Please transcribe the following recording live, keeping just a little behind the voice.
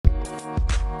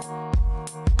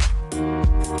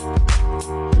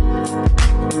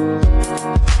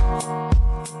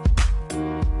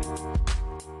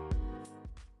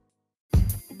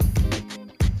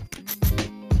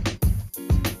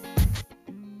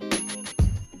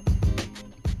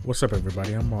What's up,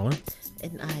 everybody? I'm Marlon.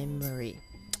 And I'm Marie.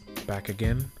 Back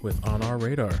again with On Our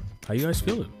Radar. How you guys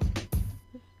feeling?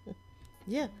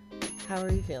 Yeah. How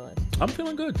are you feeling? I'm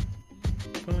feeling good.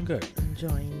 Feeling good.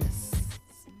 Enjoying this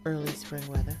early spring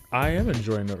weather? I am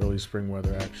enjoying the early spring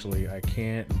weather, actually. I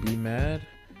can't be mad.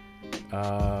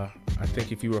 I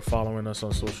think if you were following us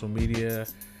on social media,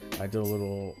 I did a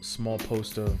little small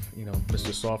post of,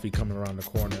 Mr. Softy coming around the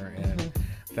corner, and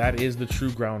that is the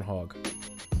true groundhog.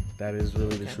 That is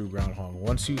really the true groundhog.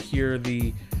 Once you hear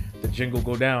the jingle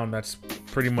go down, that's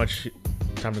pretty much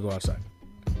time to go outside.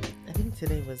 I think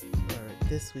today was, or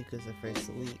this week was the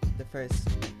first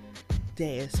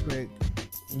day of spring.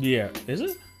 Yeah, is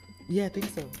it? Yeah, I think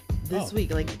so. This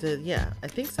week, I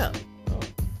think so. Oh,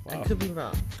 wow. I could be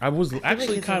wrong. I was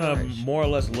actually like kind of March. more or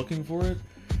less looking for it,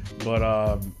 but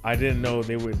I didn't know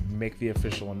they would make the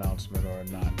official announcement or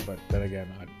not. But then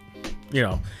again,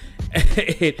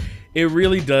 it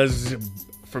really does,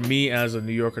 for me as a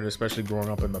New Yorker, and especially growing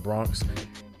up in the Bronx,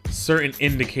 certain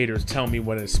indicators tell me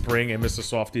when it's spring, and Mr.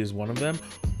 Softy is one of them.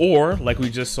 Or, like we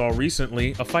just saw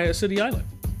recently, a fight at City Island.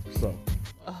 So,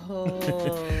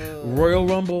 Royal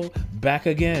Rumble back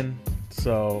again.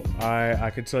 So I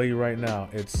can tell you right now,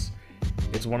 it's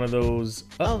one of those.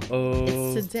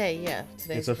 It's today. Yeah,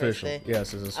 today's it's official. Day.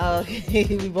 Yes, it's official. Oh,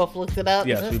 okay. We both looked it up.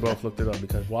 Yes, we both looked it up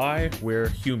because why? We're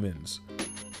humans.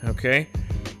 Okay?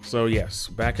 So, yes,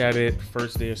 back at it.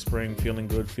 First day of spring, feeling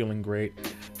good, feeling great.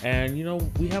 And,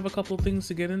 we have a couple of things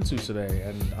to get into today,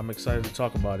 and I'm excited to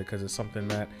talk about it because it's something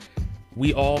that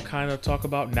we all kind of talk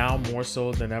about now more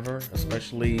so than ever,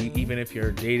 especially even if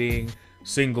you're dating,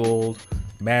 single,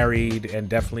 married, and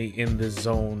definitely in this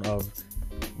zone of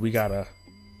we gotta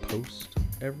post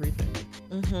everything.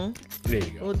 There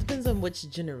you go. Well, it depends on which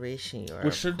generation you are.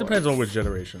 Which depends on which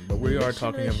generation, but we are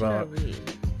talking about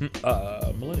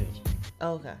millennials.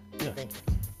 Oh, okay. Yeah. Thank you.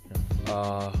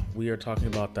 We are talking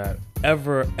about that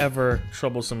ever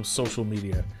troublesome social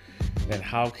media and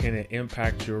how can it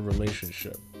impact your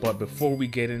relationship. But before we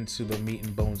get into the meat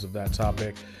and bones of that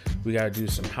topic, we got to do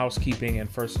some housekeeping. And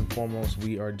first and foremost,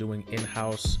 we are doing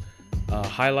in-house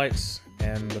highlights.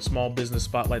 And the small business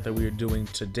spotlight that we are doing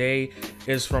today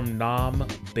is from Nam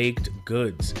Baked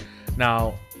Goods.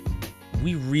 Now,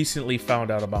 we recently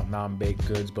found out about Nam Baked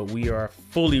Goods, but we are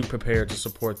fully prepared to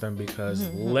support them because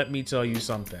let me tell you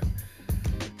something.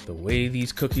 The way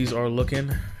these cookies are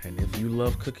looking, and if you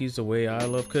love cookies the way I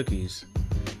love cookies,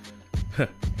 and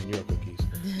your cookies,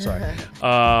 sorry,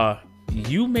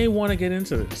 you may want to get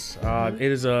into this. It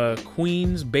is a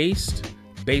Queens-based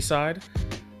Bayside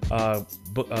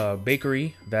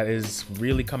bakery that is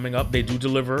really coming up. They do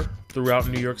deliver throughout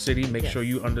New York City. Make sure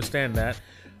you understand that.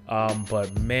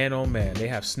 But man, oh man, they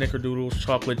have snickerdoodles,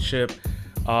 chocolate chip.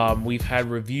 We've had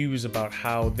reviews about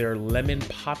how their lemon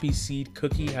poppy seed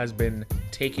cookie has been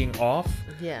taking off.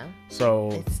 Yeah.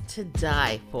 So it's to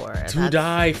die for. That's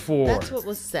what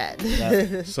was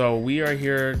said. So we are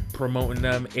here promoting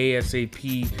them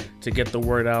ASAP to get the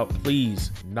word out.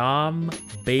 Please, Nam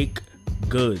Bake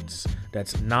Goods.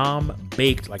 That's Nam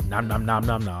Baked, like nom nom nom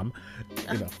nom nom.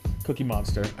 Cookie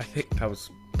Monster. I think that was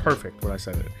perfect when I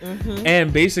said it.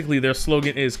 And basically their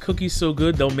slogan is cookies so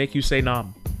good they'll make you say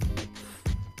nom.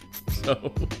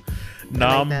 So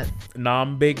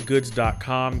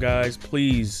nambakedgoods.com, guys.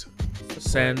 Please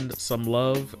send some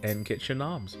love and get your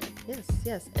noms.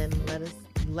 Yes, and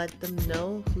let them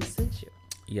know who sent you.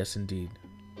 Yes, indeed.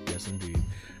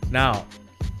 Now,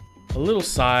 a little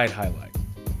side highlight.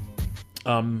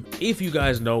 If you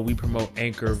guys know, we promote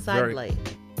Anchor. Sidelight.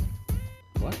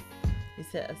 What? You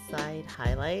said a side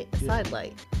highlight? A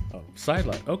sidelight. Oh,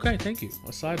 sidelight. Okay, thank you.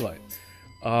 A sidelight.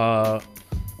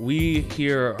 We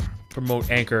here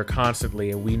promote Anchor constantly,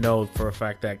 and we know for a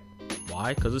fact that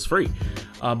why? Because it's free.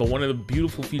 But one of the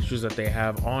beautiful features that they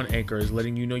have on Anchor is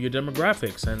letting you know your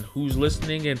demographics and who's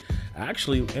listening and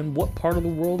actually in what part of the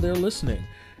world they're listening.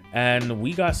 And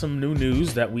we got some new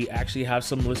news that we actually have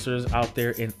some listeners out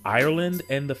there in Ireland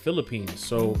and the Philippines.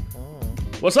 So,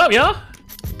 what's up, y'all?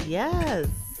 Yes.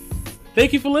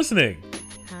 Thank you for listening.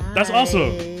 Hi. That's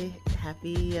awesome.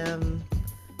 Happy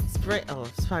spring. Oh,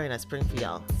 it's probably not spring for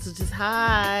y'all. So just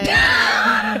hi.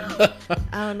 I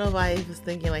don't know why I was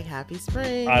thinking like happy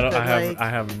spring. I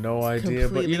have no idea,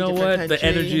 but you know what? Country. The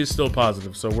energy is still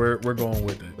positive, so we're going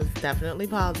with it. It's definitely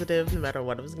positive, no matter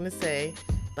what I was gonna say.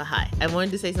 But hi, I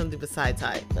wanted to say something besides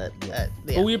hi, but yeah.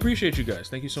 Well, we appreciate you guys.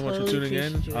 Thank you so much for tuning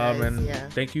in,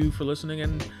 thank you for listening,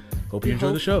 and hope you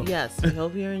enjoy the show. Yes, we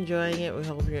hope you're enjoying it. We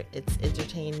hope it's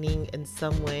entertaining in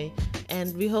some way,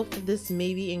 and we hope that this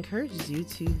maybe encourages you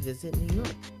to visit New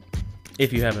York.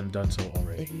 If you haven't done so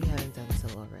already.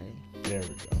 There we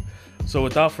go. So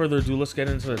without further ado, let's get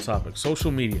into the topic.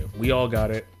 Social media. We all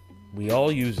got it. We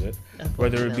all use it,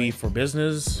 whether it be for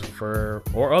business, or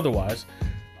otherwise.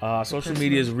 Social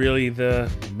media is really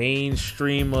the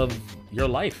mainstream of your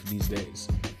life these days.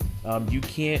 You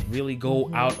can't really go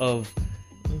out of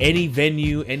any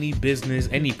venue, any business,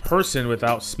 any person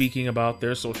without speaking about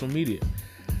their social media.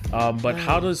 But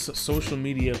how does social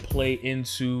media play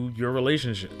into your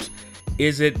relationships?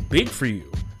 Is it big for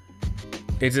you?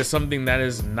 Is it something that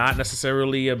is not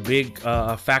necessarily a big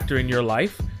factor in your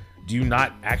life? Do you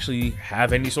not actually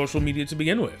have any social media to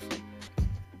begin with?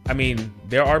 I mean,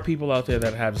 there are people out there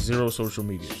that have zero social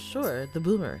media. Sure, the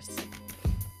boomers.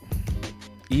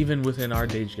 Even within our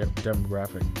age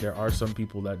demographic, there are some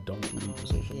people that don't believe in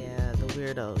social media. Yeah, the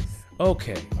weirdos.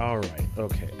 Okay, all right,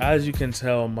 okay. As you can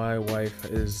tell, my wife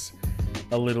is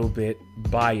a little bit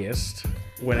biased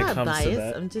when it comes to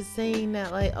that. I'm just saying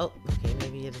that, like, oh, okay,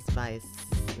 maybe it is biased.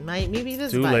 Maybe it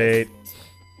is Too biased. late.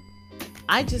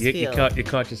 I just feel... You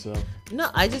caught yourself. No,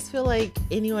 I just feel like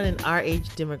anyone in our age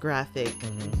demographic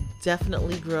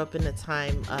definitely grew up in a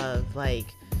time of, like,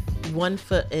 one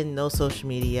foot in no social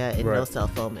media and no cell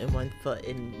phone, and one foot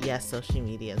in social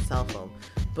media and cell phone.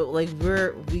 But, like,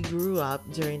 we grew up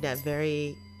during that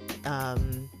very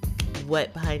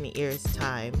wet behind the ears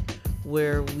time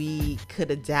where we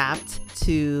could adapt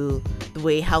to the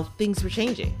way how things were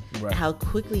changing, how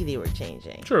quickly they were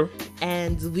changing. True.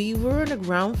 And we were on the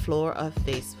ground floor of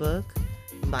Facebook,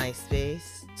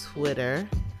 MySpace, Twitter.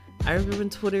 I remember when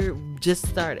Twitter just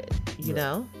started, you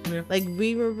know? Yeah. Like,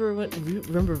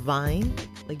 remember Vine?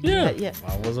 Like, yeah.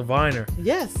 I was a Viner.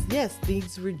 Yes.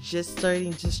 Things were just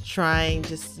starting,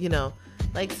 you know.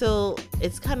 Like, so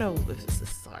it's kind of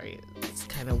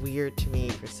weird to me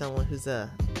for someone who's a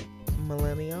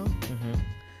millennial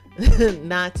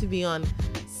not to be on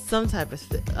some type of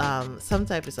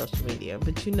social media.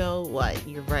 But you know what?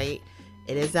 You're right.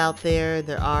 It is out there.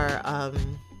 There are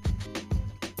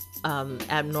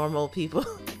abnormal people.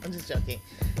 I'm just joking.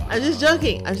 Wow. I'm just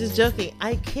joking.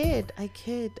 I kid.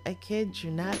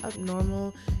 You're not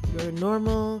abnormal. You're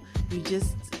normal. You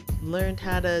just learned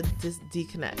how to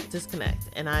disconnect,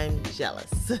 and I'm jealous.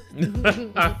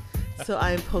 So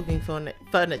I'm poking fun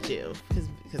at you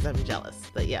because I'm jealous.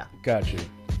 But yeah. Got you.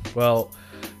 Well,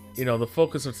 you know, the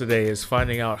focus of today is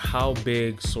finding out how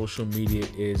big social media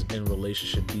is in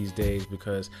relationship these days,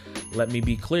 because let me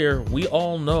be clear, we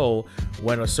all know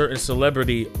when a certain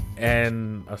celebrity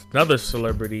and another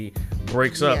celebrity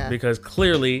breaks up, because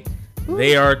clearly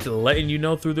they are letting you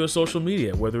know through their social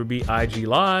media, whether it be IG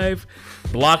Live,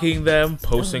 blocking them,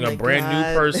 posting a brand new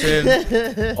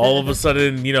person, all of a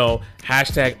sudden, you know,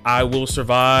 hashtag I will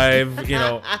survive, you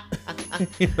know.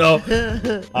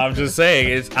 I'm just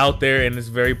saying, it's out there and it's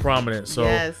very prominent. So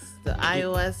yes, the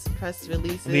iOS press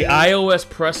releases. The iOS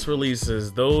press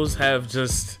releases, those have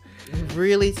just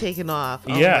really taken off.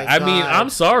 Yeah, I mean, I'm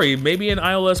sorry. Maybe an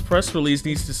iOS press release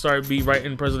needs to start be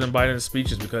writing President Biden's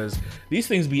speeches, because these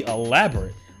things be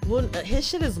elaborate. Well, his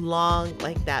shit is long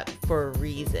like that for a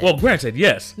reason. Well, granted,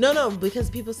 yes. No, because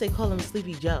people call him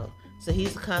Sleepy Joe. So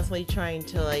he's constantly trying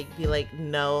to like be like,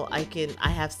 no, I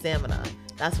have stamina.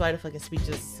 That's why the fucking speech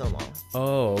is so long.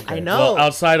 Oh, okay. I know. Well,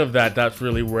 outside of that, that's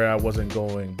really where I wasn't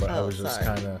going, but I was just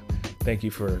kind of, thank you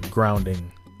for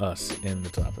grounding us in the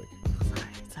topic.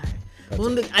 Sorry. Well,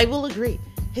 look, I will agree.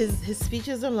 His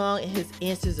speeches are long and his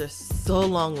answers are so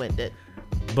long-winded.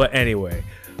 But anyway,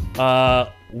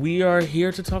 we are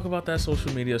here to talk about that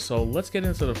social media, so let's get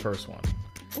into the first one.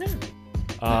 Yeah.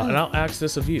 And I'll ask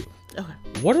this of you. Okay.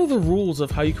 What are the rules of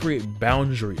how you create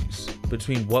boundaries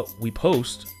between what we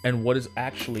post and what is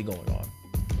actually going on?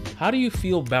 How do you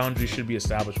feel boundaries should be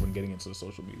established when getting into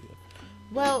social media?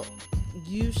 Well,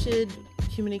 you should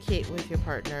communicate with your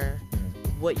partner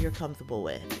what you're comfortable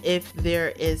with. If there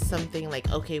is something like,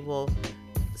 okay, well,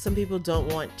 some people don't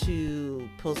want to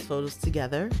post photos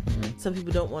together. Some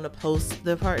people don't want to post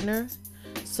their partner.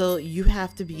 So you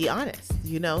have to be honest,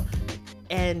 you know,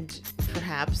 and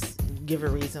perhaps give a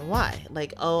reason why.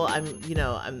 Like, oh,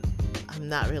 I'm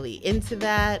not really into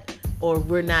that, or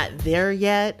we're not there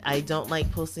yet. I don't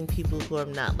like posting people who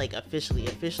I'm not like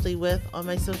officially with on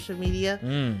my social media.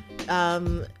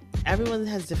 Everyone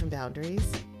has different boundaries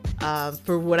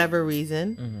for whatever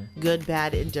reason, good,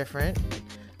 bad, indifferent.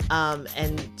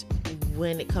 And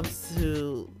when it comes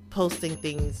to posting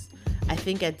things, I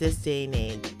think at this day and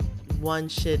age, one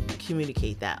should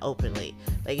communicate that openly.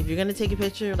 Like, if you're gonna take a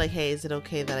picture, like, hey, is it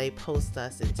okay that I post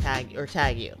us and tag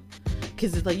you?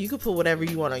 Because it's like, you could put whatever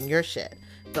you want on your shit,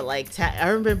 but like I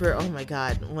remember, oh my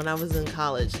god, when I was in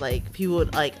college, like, people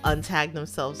would like untag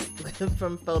themselves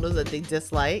from photos that they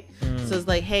dislike. So it's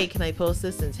like, hey, can I post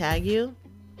this and tag you?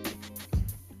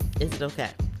 Is it okay?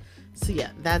 So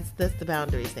yeah, that's the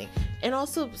boundaries thing. And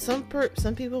also some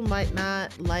people might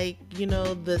not like,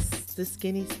 the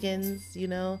skinny skins,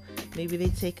 maybe they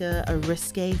take a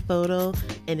risque photo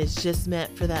and it's just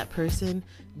meant for that person.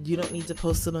 You don't need to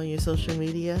post it on your social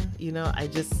media. I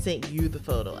just sent you the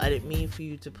photo. I didn't mean for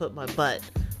you to put my butt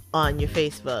on your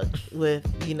Facebook with,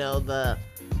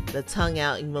 the tongue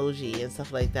out emoji and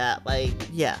stuff like that. Like,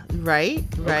 yeah, right?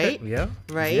 Okay. Yeah.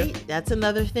 Right? Yeah. That's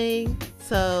another thing.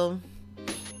 So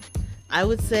I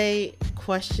would say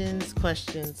questions.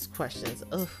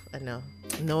 Oh, I know.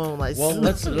 No one likes. Well,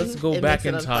 let's go back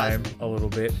in time unpleasant. a little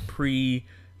bit, pre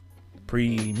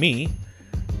me,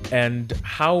 and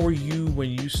how were you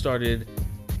when you started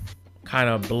kind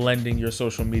of blending your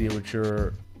social media with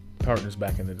your partners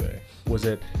back in the day? Was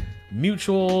it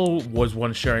mutual? Was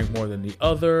one sharing more than the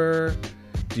other?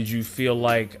 Did you feel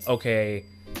like, okay,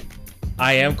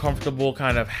 I am comfortable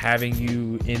kind of having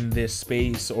you in this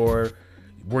space, or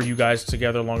were you guys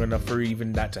together long enough for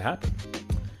even that to happen?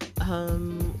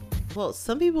 Well,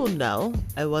 some people know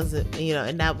I wasn't,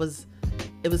 and it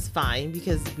was fine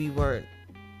because we weren't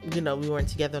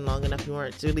together long enough. We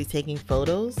weren't really taking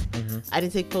photos. Mm-hmm. I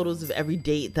didn't take photos of every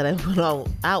date that I went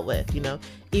out with,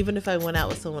 even if I went out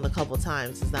with someone a couple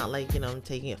times, it's not like, I'm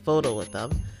taking a photo with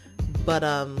them, but,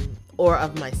 or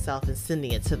of myself and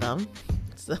sending it to them.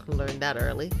 So I learned that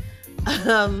early.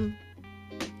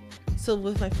 So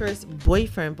with my first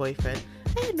boyfriend,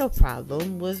 I had no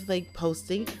problem with like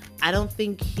posting. I don't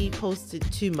think he posted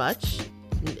too much,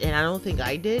 and I don't think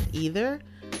I did either.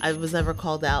 I was never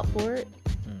called out for it.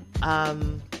 I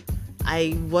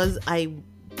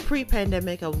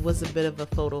pre-pandemic, I was a bit of a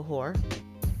photo whore,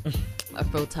 a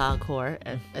photog whore,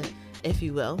 if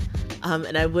you will.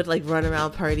 And I would like run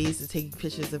around parties and take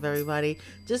pictures of everybody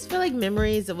just for like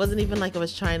memories. It wasn't even like I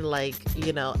was trying to like,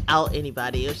 out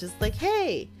anybody. It was just like,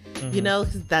 hey,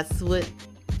 because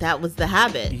that was the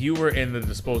habit. You were in the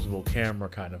disposable camera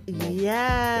kind of moment.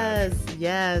 Yes.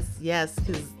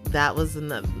 Because that was in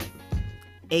the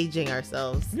aging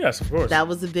ourselves. Yes, of course. That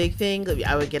was a big thing.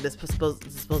 I would get this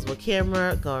disposable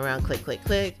camera, go around,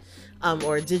 click,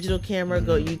 or a digital camera.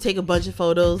 Mm-hmm. You take a bunch of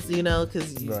photos,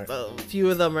 because Right. A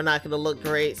few of them are not going to look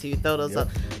great, so you throw those up.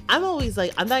 I'm always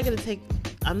like, I'm not going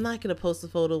to post a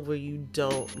photo where you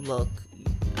don't look,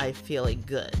 I feel like,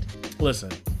 good.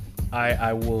 Listen,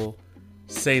 I will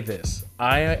say this.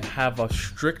 I have a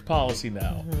strict policy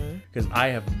now because I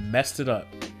have messed it up.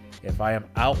 If I am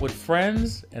out with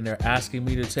friends and they're asking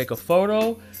me to take a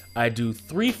photo, I do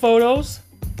 3 photos,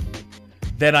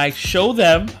 then I show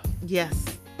them, Yes.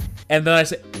 and then I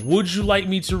say, would you like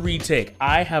me to retake?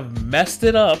 I have messed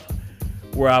it up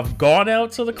where I've gone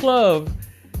out to the club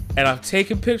and I've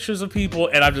taken pictures of people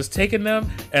and I've just taken them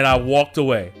and I walked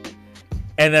away.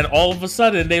 And then all of a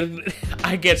sudden,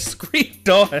 I get screamed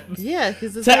on. Yeah,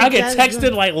 because I get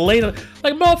texted like later,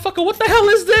 like, motherfucker, what the hell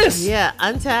is this? Yeah,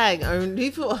 untag. I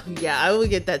would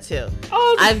get that too.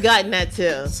 Oh, I've gotten that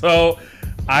too. So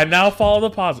I now follow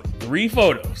the policy. 3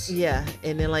 photos. Yeah,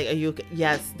 and then like, are you okay?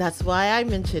 Yes, that's why I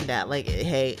mentioned that. Like,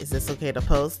 hey, is this okay to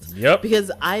post? Yep. Because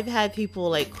I've had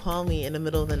people like call me in the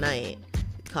middle of the night,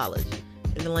 college,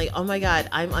 and then like, oh my god,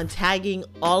 I'm untagging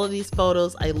all of these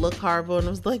photos. I look horrible, and I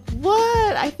was like,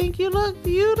 what? I think you look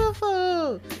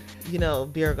beautiful.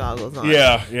 Beer goggles on.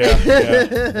 Yeah.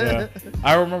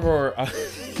 I remember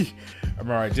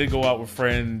I did go out with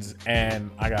friends and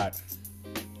I got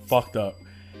fucked up.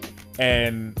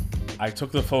 And I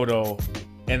took the photo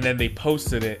and then they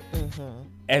posted it. Mm-hmm.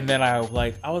 And then I was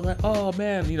like, oh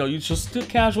man, you just do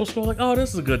casual scroll, like, oh,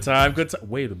 this is a good time.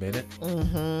 Wait a minute.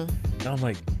 Mm-hmm. And I'm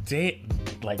like, damn,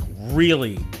 like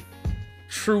really,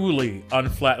 truly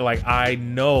unflat. Like, I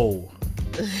know.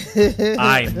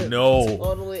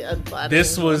 Totally unflattering.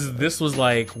 This was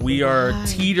like, we are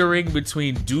teetering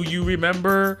between do you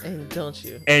remember and don't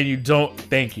you? And you don't.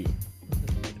 Thank you.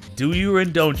 Do you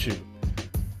and don't you?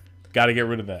 Got to get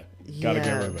rid of that. Got to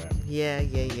get rid of that.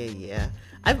 Yeah.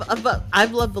 I've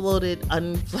uploaded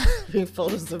unflattering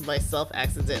photos of myself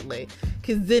accidentally,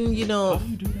 because then How do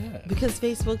you do that? Because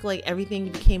Facebook, like, everything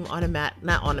became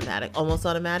almost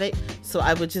automatic. So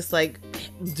I would just like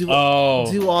do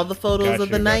all the photos of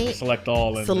the night, select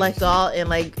all,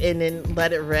 and then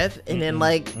let it rip, and then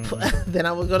then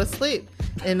I would go to sleep,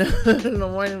 and in the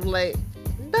morning like,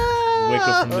 no, wake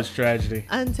up from this tragedy,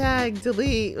 untag,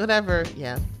 delete, whatever.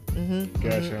 Yeah.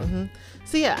 Gotcha.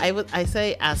 So yeah, I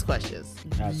say ask questions.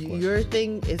 Your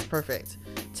thing is perfect.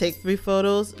 Take 3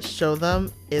 photos, show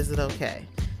them. Is it okay?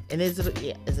 And is it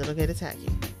okay to tag you?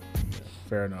 Yeah,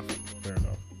 fair enough.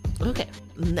 Okay,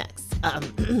 next.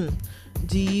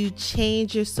 Do you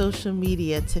change your social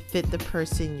media to fit the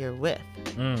person you're with?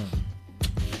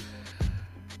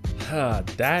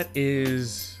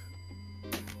 That's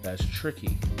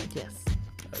tricky. Yes.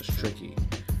 That's tricky.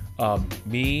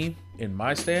 Me, in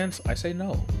my stance, I say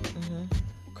no.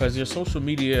 Because your social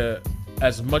media,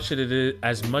 as much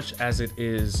as it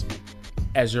is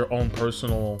as your own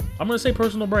personal, I'm going to say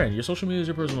personal brand. Your social media is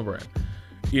your personal brand.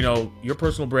 You know, your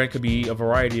personal brand could be a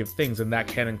variety of things, and that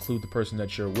can include the person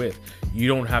that you're with. You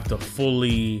don't have to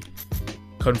fully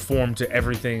conform to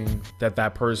everything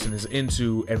that person is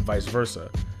into, and vice versa.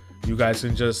 You guys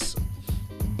can just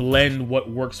blend what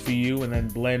works for you and then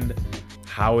blend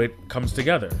how it comes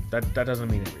together. That doesn't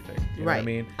mean everything. You know what I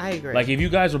mean? I agree. Like, if you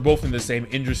guys are both in the same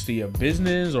industry of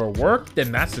business or work,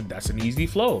 then that's an easy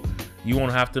flow. You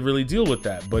won't have to really deal with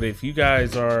that. But if you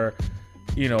guys are,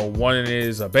 you know, one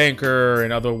is a banker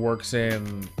and other works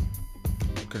in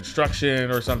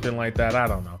construction or something like that, I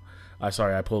don't know.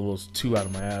 Sorry, I pulled those two out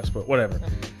of my ass, but whatever.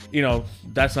 You know,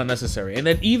 that's not necessary. And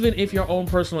then even if your own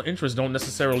personal interests don't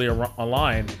necessarily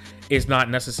align, it's not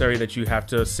necessary that you have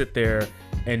to sit there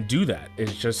and do that.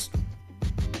 It's just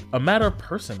a matter of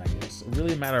person, I guess.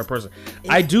 Really a matter of person.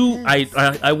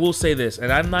 I will say this,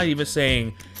 and I'm not even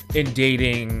saying in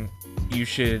dating you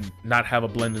should not have a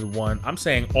blended one. I'm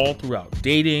saying all throughout.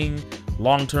 Dating,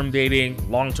 long-term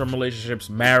relationships,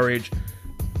 marriage,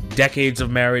 decades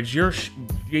of marriage.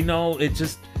 You know,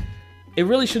 it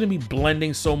really shouldn't be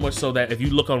blending so much so that if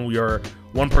you look on your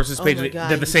one person's page,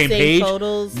 they're the same page.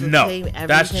 Photos, no, same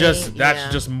that's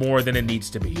just more than it needs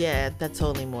to be. Yeah, that's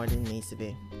totally more than it needs to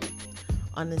be.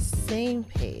 On the same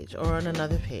page or on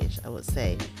another page, I would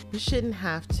say you shouldn't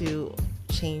have to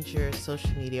change your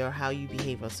social media or how you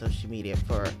behave on social media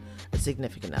for a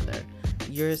significant other.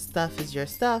 Your stuff is your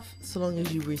stuff, so long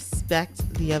as you respect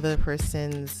the other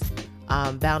person's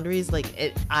boundaries,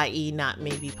 like i.e. not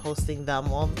maybe posting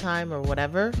them all the time or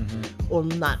whatever, or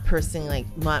not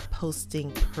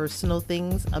posting personal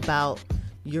things about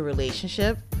your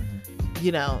relationship.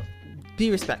 You know, be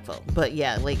respectful. But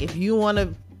yeah, like if you want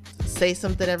to say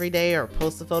something every day or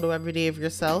post a photo every day of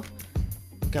yourself,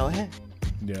 go ahead.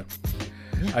 Yeah.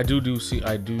 I do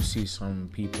see some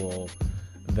people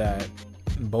that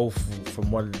both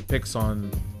from what it depicts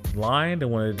online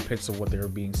and what it depicts of what they're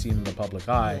being seen in the public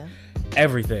eye,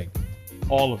 everything,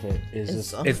 all of it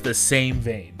is it's the same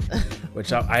vein,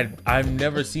 which I've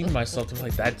never seen myself to be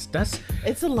like that's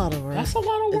it's a lot of work. That's a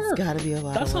lot of work. It's got to be a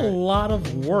lot. That's of work. a lot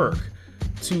of work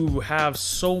to have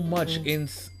so much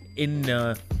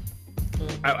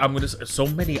I'm gonna say so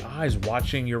many eyes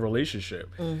watching your relationship.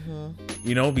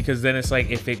 You know, because then it's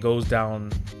like if it goes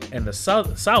down in the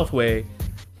south way,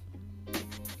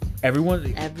 everyone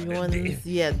sees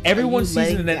it,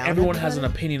 and then everyone has an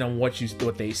opinion on what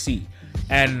they see,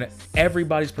 and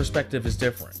everybody's perspective is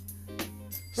different.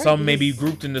 Some may be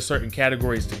grouped into certain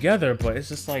categories together, but it's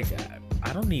just like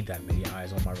I don't need that many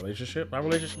eyes on my relationship. My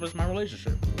relationship is my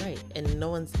relationship. Right. And no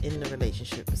one's in the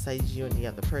relationship besides you and the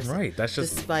other person. Right. That's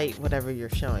just despite whatever you're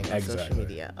showing on social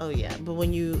media. Oh yeah. But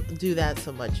when you do that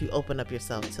so much, you open up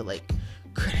yourself to like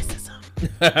criticism.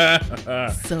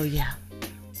 So yeah.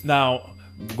 Now,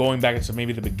 going back into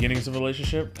maybe the beginnings of a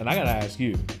relationship, and I gotta ask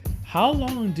you, how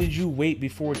long did you wait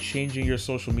before changing your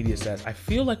social media stats? I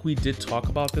feel like we did talk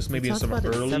about this maybe in some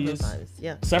early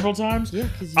several times. Yeah,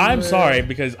 I'm sorry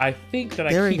because I think that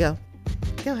we go.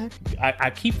 Go ahead. I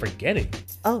keep forgetting.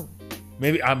 Oh.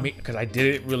 Maybe because I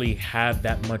didn't really have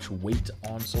that much weight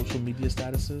on social media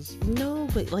statuses. No,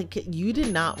 but like you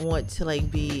did not want to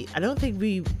like be. I don't think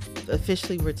we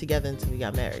officially were together until we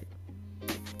got married.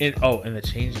 And the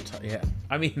change of time. Yeah,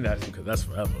 I mean that's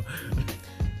forever.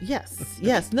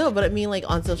 Yes. No, but I mean, like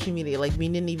on social media, like we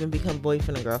didn't even become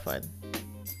boyfriend and girlfriend.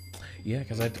 Yeah,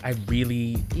 because I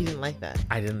really. You didn't like that.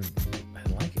 I didn't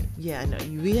like it. Yeah, I know.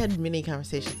 We had many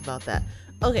conversations about that.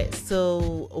 Okay,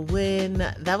 so when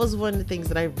that was one of the things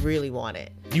that I really wanted.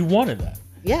 You wanted that?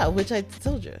 Yeah, which I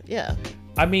told you. Yeah.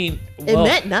 I mean, it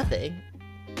meant nothing.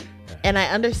 Yeah. And I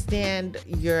understand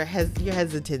your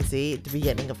hesitancy at the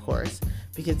beginning, of course,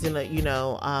 because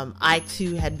I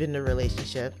too had been in a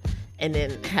relationship. And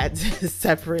then had to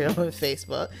separate on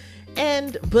Facebook.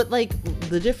 But like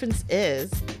the difference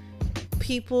is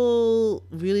people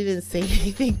really didn't say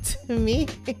anything to me.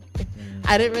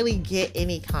 I didn't really get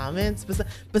any comments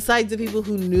besides the people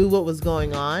who knew what was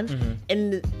going on.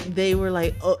 And they were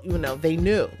like, they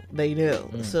knew.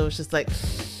 So it's just like,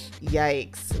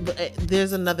 yikes. But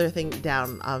there's another thing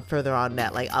down further on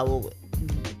that, like I will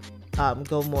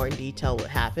go more in detail what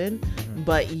happened.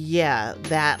 But yeah,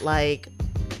 that like,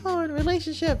 in a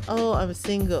relationship, I'm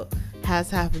single,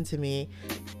 has happened to me.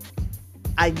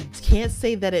 I can't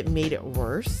say that it made it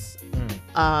worse,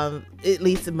 at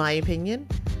least in my opinion.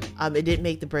 It didn't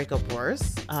make the breakup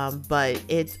worse, but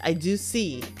I do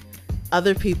see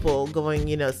other people going,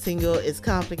 single is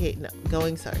complicated. No,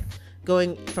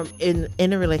 going from in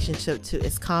a relationship to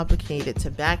it's complicated to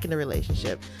back in a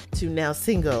relationship to now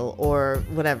single or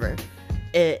whatever.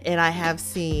 And I have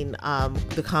seen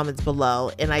the comments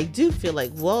below, and I do feel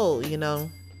like, whoa,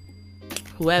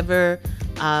 whoever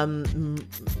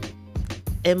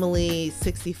Emily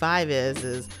 65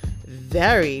 is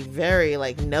very, very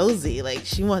like nosy. Like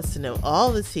she wants to know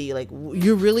all the tea. Like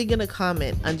you're really gonna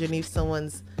comment underneath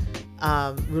someone's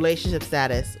relationship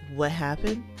status, what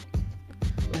happened?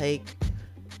 Like,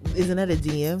 isn't that a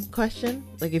DM question?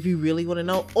 Like if you really want to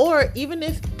know, or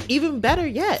even better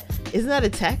yet, isn't that a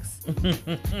text?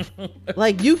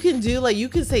 Like you can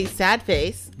say sad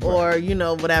face or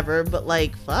whatever, but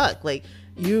like fuck, like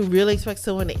you really expect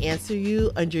someone to answer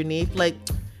you underneath, like,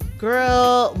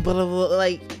 girl, blah, blah, blah,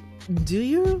 like, do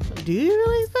you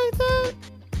really expect that?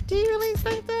 Do you really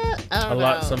expect that? I don't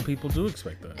know. Some people do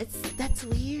expect that. That's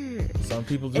weird. Some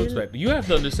people do expect. You have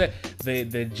to understand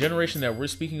the generation that we're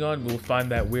speaking on will find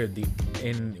that weird.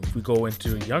 And if we go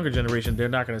into a younger generation, they're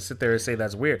not going to sit there and say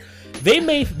that's weird. They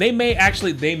may. Let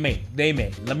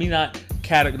me not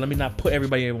put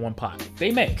everybody in one pot.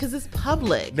 They may, because it's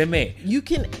public. They may. You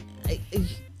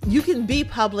can be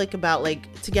public about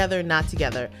like together, not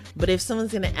together. But if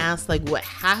someone's gonna ask like what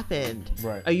happened,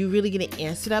 right, are you really gonna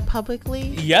answer that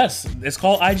publicly? Yes, it's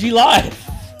called IG Live.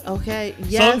 Okay.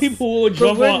 Yes. Some people will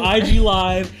jump on IG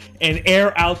Live and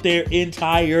air out their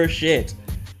entire shit.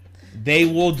 They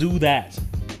will do that.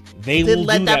 Then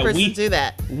let that person do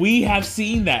that. We have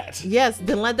seen that. Yes.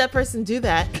 Then let that person do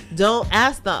that. Don't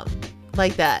ask them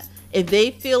like that. If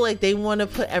they feel like they want to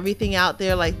put everything out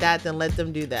there like that, then let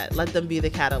them do that. Let them be the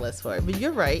catalyst for it. But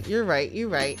you're right. Okay.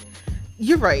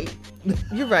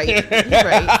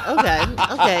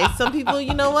 Some people,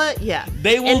 you know what? Yeah.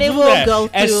 They will do that. Go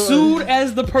through as soon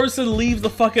as the person leaves the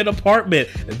fucking apartment,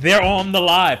 they're on the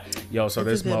live. Yo, so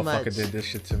this motherfucker did this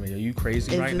shit to me. Are you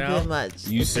crazy right now?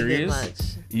 You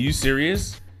serious? You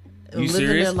serious? You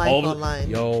serious? Their life online.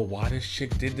 Yo, why this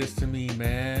chick did this to me,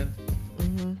 man?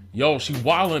 Mm-hmm. Yo, she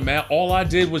wildin', man. All I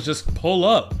did was just pull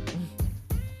up.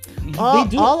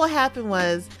 All what happened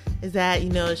is that,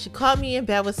 she caught me in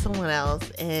bed with someone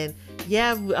else, and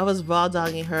yeah, I was raw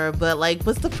dogging her, but like,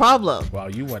 what's the problem? Wow,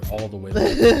 you went all the way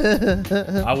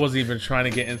there. I wasn't even trying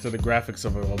to get into the graphics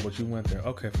of it all, but you went there.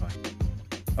 Okay, fine.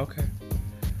 Okay.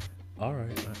 All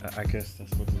right. I guess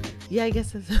that's what it is. Yeah, I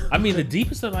guess that's... I mean, the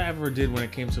deepest that I ever did when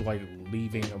it came to like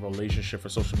leaving a relationship for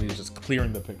social media is just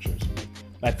clearing the pictures.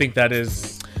 I think that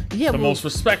is the most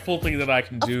respectful thing that I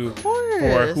can do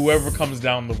for whoever comes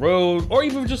down the road, or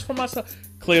even just for myself.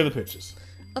 Clear the pictures.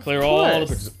 Clear all the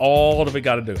pictures. All of it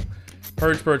got to do.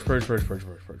 Purge.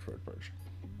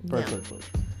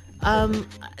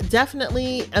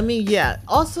 Definitely. I mean, yeah.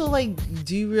 Also, like,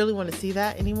 do you really want to see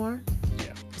that anymore?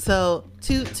 Yeah. So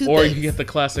two things. Or you get the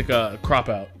classic crop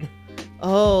out.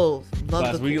 Oh,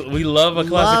 we love a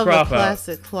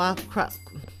classic crop out.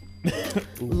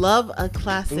 Love a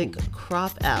classic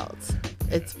crop out.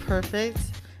 It's perfect.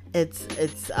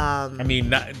 It's I mean,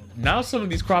 now some of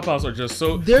these crop outs are just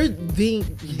so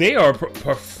they are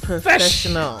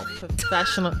professional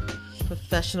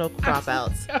crop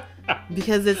outs,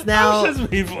 because it's now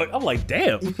I'm like,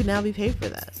 damn, you can now be paid for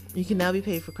that. You can now be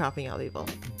paid for cropping out people.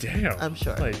 Damn, I'm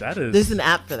sure. Like, that is, there's an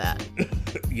app for that.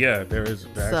 Yeah, there is.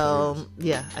 So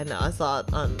yeah, I know. I saw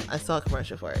a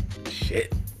commercial for it.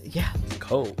 Shit. Yeah. It's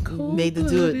cold. Made the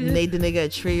nigga a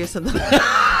tree or something.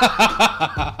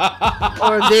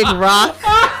 Or a big rock.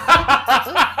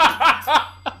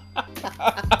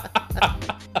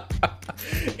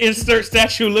 Insert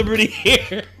Statue of Liberty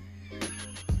here.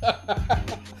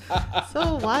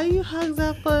 So why you hugs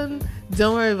up on?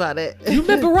 Don't worry about it. You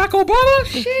met Barack Obama?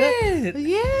 Shit.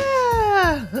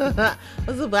 Yeah. It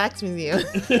was a wax museum.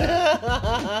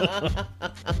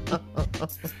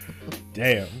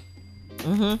 Damn.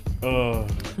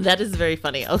 Mm-hmm. That is very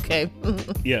funny. Okay.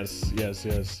 Yes.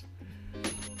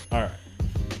 All right.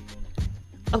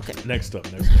 Okay. Next up.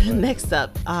 Next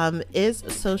up, is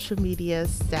social media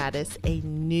status a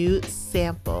new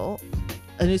staple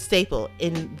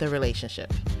in the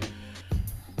relationship?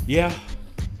 Yeah,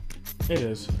 it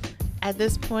is. At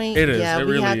this point, it is. Yeah, it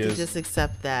we really have is. to just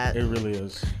accept that. It really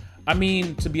is. I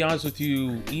mean, to be honest with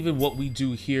you, even what we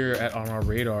do here On Our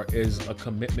Radar is a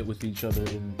commitment with each other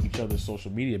in each other's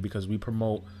social media, because we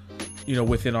promote,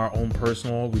 within our own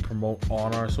personal, we promote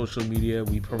on our social media,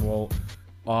 we promote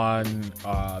on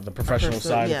the professional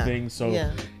side of things.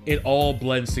 So it all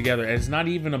blends together. And it's not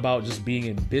even about just being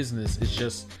in business. It's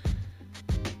just,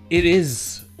 it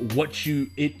is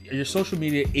your social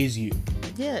media is you.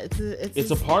 Yeah,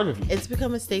 It's a part of you. It's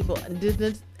become a staple.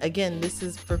 Again, this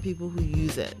is for people who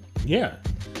use it. Yeah,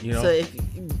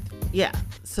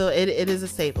 So it is a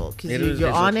staple because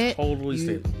you're on it. Totally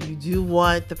stable. You do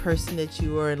want the person that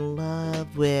you are in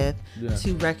love with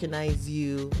to recognize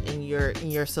you in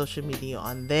your social media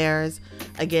on theirs.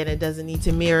 Again, it doesn't need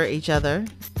to mirror each other.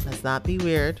 Let's not be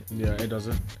weird. Yeah, it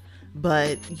doesn't.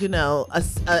 But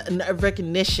a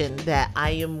recognition that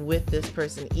I am with this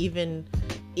person, even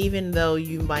though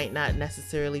you might not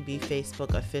necessarily be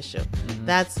Facebook official. Mm-hmm.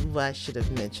 That's what I should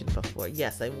have mentioned before.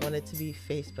 Yes, I wanted to be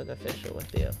Facebook official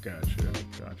with you. Gotcha.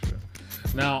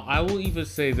 Now, I will even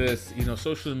say this,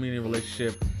 social media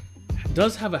relationship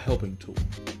does have a helping tool.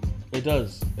 It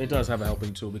does have a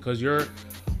helping tool because you're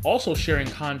also sharing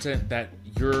content that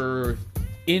you're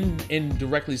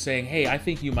indirectly saying, hey, I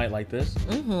think you might like this.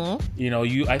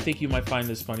 Mm-hmm. I think you might find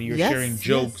this funny. You're sharing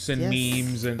jokes and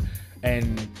memes and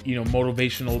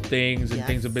motivational things and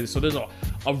things a bit. So there's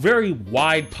a very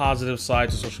wide positive side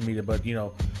to social media, but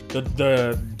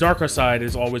the darker side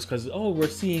is always because we're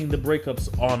seeing the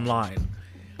breakups online.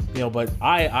 But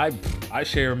I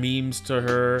share memes to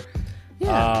her.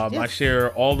 I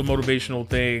share all the motivational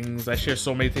things. I share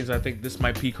so many things. I think this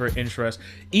might pique her interest,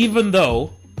 even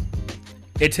though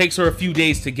it takes her a few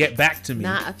days to get back to me.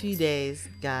 Not a few days,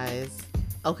 guys.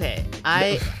 Okay,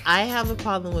 I have a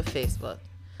problem with Facebook.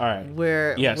 All right.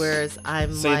 Whereas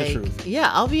I'm Say the truth.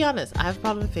 I'll be honest. I have a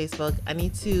problem with Facebook. I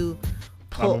need to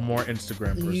I'm a more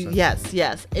Instagram person.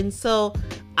 Yes. And so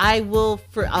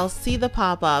I'll see the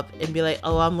pop up and be like,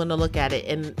 oh, I'm going to look at it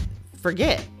and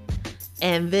forget.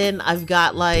 And then I've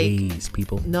got days,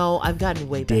 people. No, I've gotten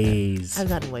way better. I've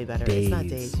gotten way better. Days. It's not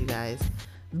days, you guys.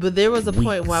 But there was a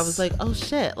point where I was like, oh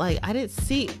shit, I didn't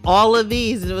see all of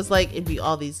these. And it was it'd be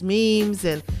all these memes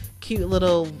and cute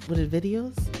little,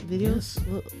 videos? Yes.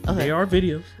 Okay. They are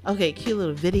videos. Okay, cute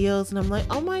little videos. And I'm like,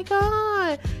 oh my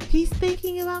God, he's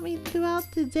thinking about me throughout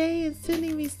the day and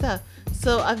sending me stuff.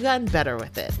 So I've gotten better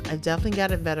with it. I've definitely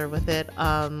gotten better with it.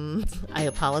 I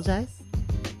apologize.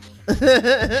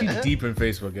 She's deep in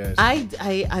Facebook, guys.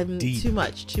 I'm deep. Too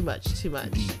much. Deep.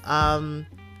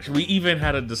 We even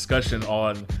had a discussion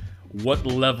on what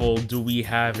level do we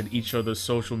have in each other's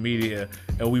social media,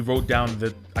 and we wrote down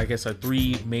our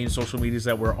 3 main social medias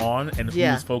that we're on and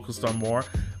who's focused on more.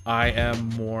 I am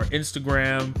more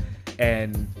Instagram,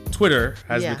 and Twitter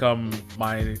has become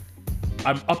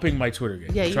I'm upping my Twitter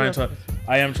game.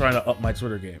 I am trying to up my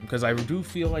Twitter game because I do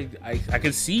feel like I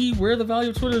can see where the value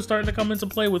of Twitter is starting to come into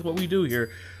play with what we do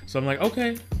here. So I'm like,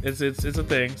 okay, it's a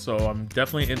thing. So I'm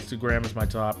definitely Instagram is my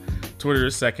top, Twitter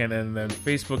is second, and then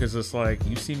Facebook is just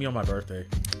you see me on my birthday.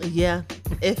 Yeah,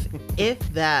 if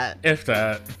that.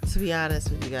 To be honest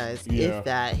with you guys, if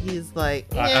that, he's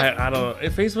like. I don't know.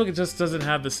 If Facebook, it just doesn't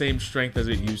have the same strength as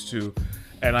it used to,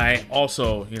 and I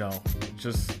also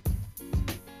just.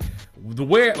 The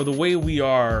way we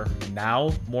are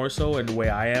now more so, and the way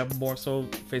I am more so,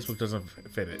 Facebook doesn't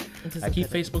fit it. I keep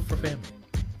Facebook for family.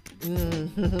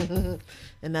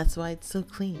 And that's why it's so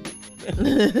clean.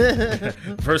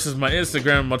 Versus my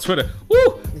Instagram and my Twitter.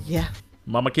 Woo! Yeah.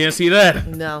 Mama can't see that.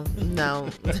 No.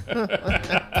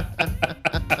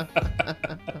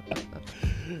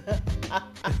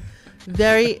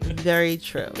 Very, very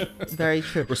true. Very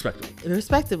true.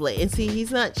 Respectively. And see,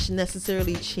 he's not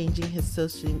necessarily changing his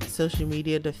social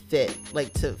media to fit,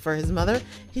 for his mother.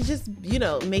 He's just,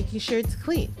 making sure it's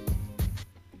clean.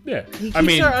 Yeah. He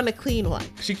keeps her on a clean one.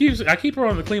 I keep her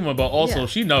on the clean one, but also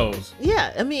she knows.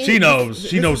 Yeah. I mean, she knows me.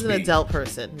 She's an adult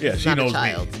person. Yeah, she knows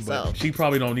child, me. So. But she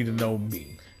probably don't need to know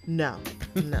me. No.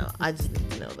 I just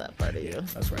need to know that part of you.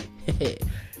 That's right.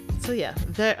 So yeah,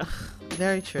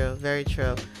 very true. Very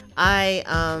true. I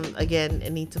again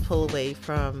need to pull away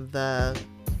from the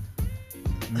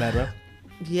meta.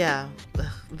 Yeah,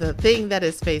 the thing that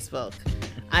is Facebook.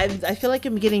 I feel like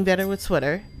I'm getting better with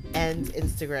Twitter and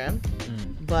Instagram,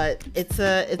 but it's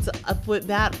a upward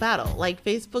battle.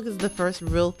 Facebook is the first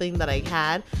real thing that I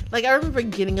had. I remember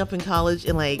getting up in college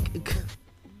and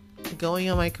going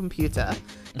on my computer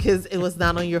because it was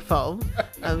not on your phone.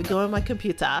 I would go on my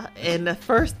computer, and the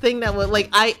first thing that would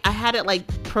I had it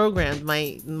programmed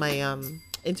my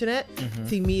internet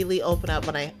to immediately open up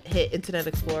when I hit Internet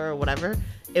Explorer or whatever.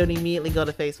 It would immediately go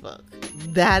to Facebook.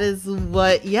 That is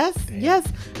what. Yes.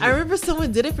 I remember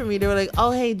someone did it for me. They were like,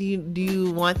 "Oh, hey, do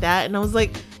you want that?" And I was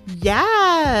like,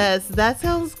 "Yes, that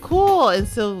sounds cool." And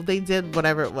so they did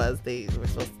whatever it was they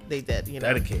did.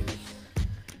 Dedicated.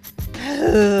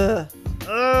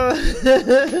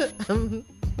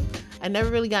 I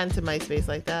never really got into MySpace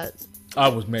like that. I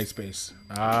was MySpace.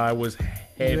 I was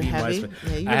heavy heavy? MySpace.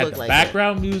 Yeah, you I had look the like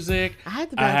background music. I had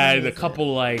the I background had a music.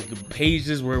 couple like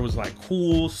pages where it was like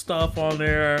cool stuff on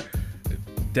there.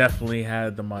 Definitely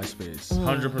had the MySpace.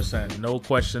 100%. No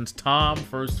questions. Tom,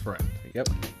 first friend. Yep.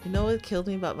 You know what killed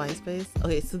me about MySpace?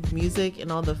 Okay, so the music and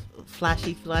all the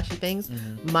flashy things.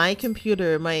 My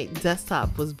computer, my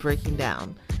desktop was breaking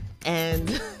down,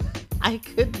 and I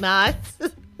could not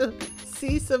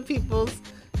see some people's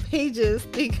pages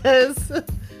because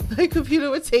my computer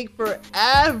would take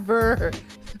forever,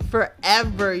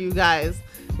 you guys.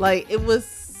 Like, it was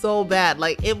so bad.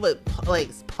 Like, it would like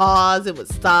pause, it would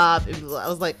stop. I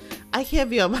was like, I can't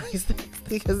be on MySpace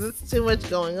because it's too much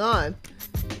going on.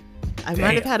 I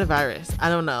might have had a virus. I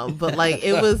don't know, but like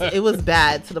it was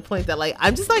bad to the point that like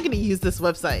I'm just not going to use this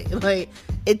website. Like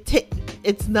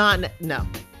it's not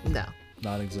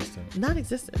non-existent.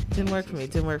 Didn't work for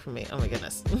me. Oh my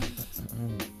goodness.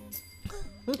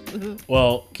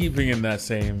 Well, keeping in that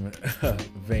same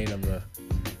vein of the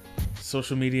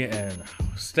social media and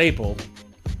staple,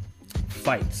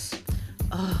 fights.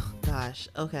 Oh gosh.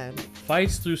 Okay.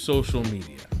 Fights through social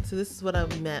media. So this is what I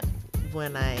meant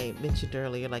when I mentioned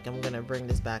earlier, like I'm gonna bring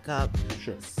this back up.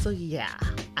 Sure. So yeah,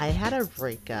 I had a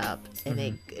breakup and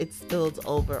it spilled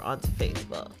over onto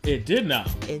Facebook. It did now.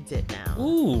 It did now.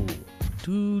 Ooh,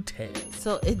 do tell.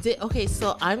 So it did. Okay,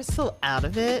 so I'm so out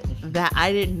of it that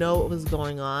I didn't know what was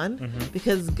going on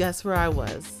because guess where I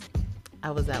was?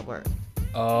 I was at work.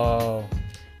 Oh.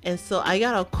 And so I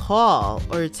got a call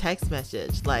or a text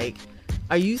message like,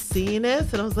 "Are you seeing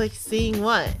this?" And I was like, "Seeing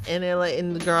what?"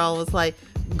 And the girl was like,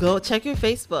 "Go check your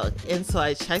Facebook." And so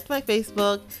I checked my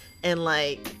Facebook, and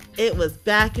like it was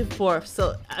back and forth.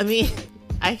 So I mean,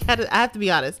 I have to be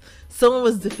honest. Someone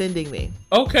was defending me.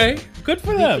 Okay, good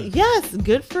for them. Yes,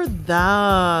 good for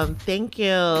them. Thank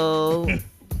you.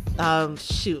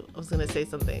 Shoot, I was gonna say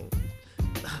something.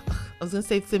 I was gonna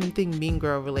say something Mean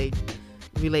Girl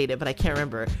related, but I can't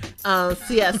remember. So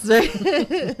yes,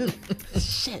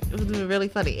 shit, it was really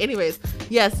funny. Anyways,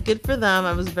 yes, good for them.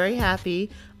 I was very happy.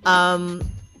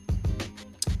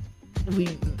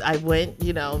 I went,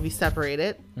 we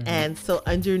separated, and so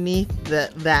underneath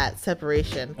that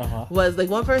separation was like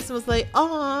one person was like,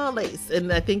 "Oh," like,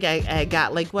 and I think I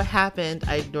got like, "What happened?"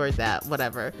 I ignored that,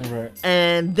 whatever. Right.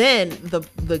 And then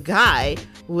the guy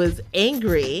was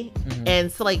angry,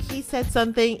 and so like he said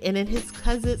something, and then his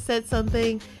cousin said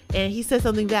something, and he said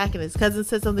something back, and his cousin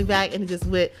said something back, and it just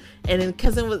went, and then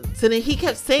so then he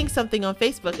kept saying something on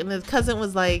Facebook, and his cousin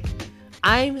was like,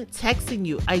 "I'm texting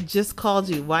you. I just called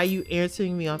you. Why are you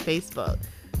answering me on Facebook?"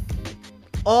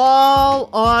 All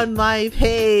on my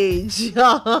page.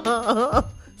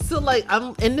 So like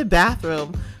I'm in the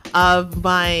bathroom of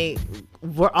my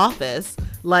office,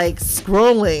 like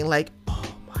scrolling, like,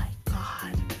 oh my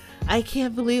God, I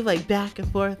can't believe, like, back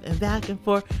and forth.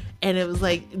 And it was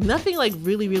like nothing like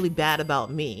really, really bad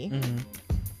about me.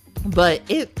 But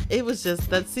it was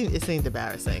just, it seemed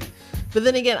embarrassing. But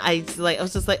then again, I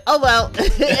was just like, oh well,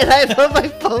 and I put my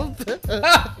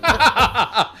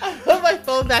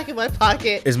phone back in my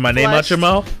pocket. Is my name out your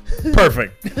mouth?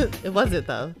 Perfect. It wasn't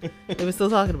though. It was still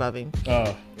talking about me.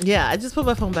 Oh. Yeah, I just put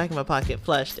my phone back in my pocket,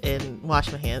 flushed, and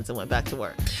washed my hands and went back to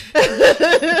work. I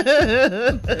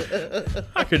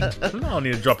don't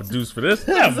need to drop a deuce for this.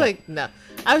 I was like, no.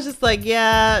 I was just like,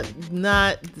 yeah,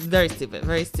 not very stupid.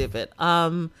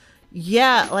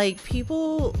 Yeah, like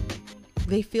people,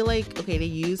 they feel like, okay, they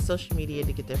use social media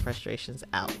to get their frustrations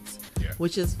out,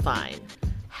 which is fine.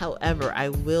 However, I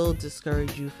will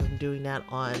discourage you from doing that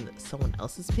on someone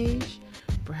else's page.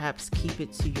 Perhaps keep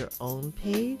it to your own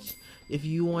page. If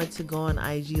you want to go on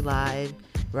IG Live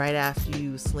right after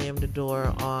you slam the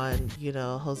door on,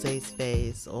 Jose's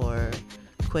face or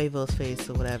Quavo's face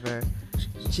or whatever,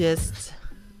 just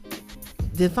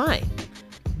then fine.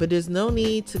 But there's no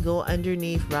need to go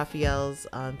underneath Raphael's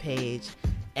page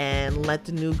and let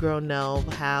the new girl know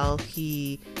how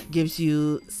he gives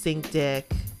you sink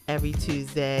dick every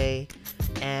Tuesday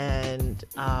and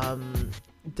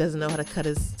doesn't know how to cut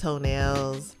his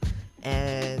toenails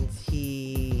and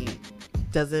he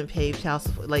doesn't pay child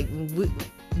support. Like,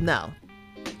 no.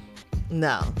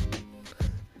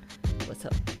 What's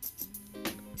up?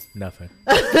 Nothing.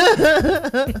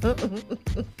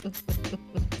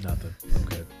 Nothing.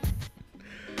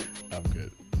 I'm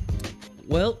good.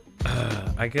 Well,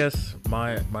 I guess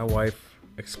my wife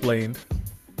explained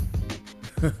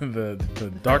the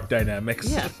dark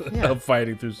dynamics of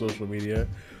fighting through social media.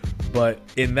 But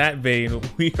in that vein,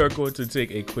 we are going to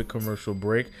take a quick commercial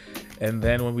break. And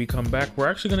then when we come back, we're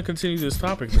actually going to continue this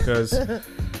topic because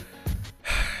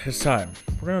it's time.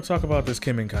 We're going to talk about this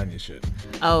Kim and Kanye shit.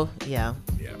 Oh, yeah.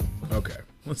 Yeah. Okay.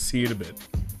 Let's see you in a bit.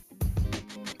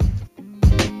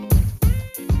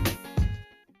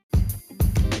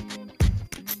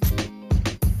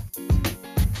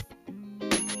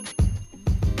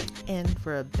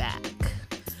 we're back.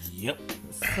 Yep.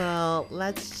 So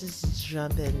let's just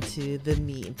jump into the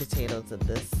meat and potatoes of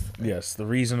this. Yes, the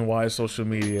reason why social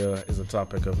media is a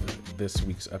topic of this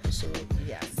week's episode.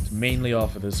 Yes. It's mainly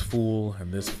off of this fool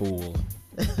and this fool.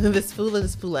 This fool and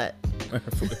this foolette.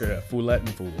 Foolette and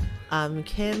fool.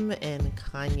 Kim and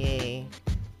Kanye.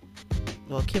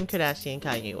 Well, Kim Kardashian and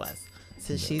Kanye West,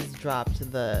 since she's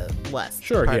dropped the West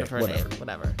part of her name,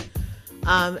 whatever.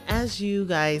 As you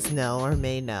guys know or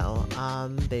may know,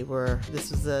 this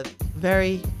was a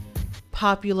very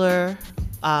popular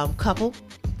couple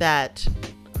that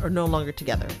are no longer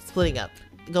together, splitting up,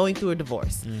 going through a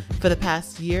divorce for the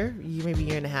past year, maybe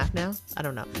year and a half now. I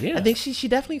don't know. Yeah. I think she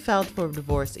definitely filed for a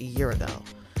divorce a year ago.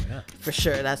 Yeah. For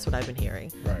sure. That's what I've been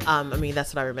hearing. Right. I mean,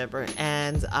 that's what I remember.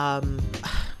 And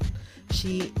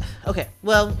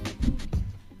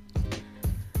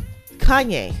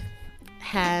Kanye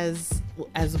has,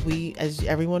 as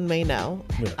everyone may know,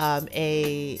 Yes.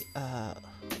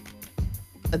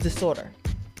 a disorder.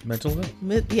 Mental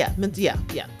health.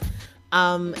 Yeah.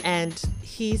 And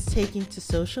he's taking to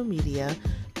social media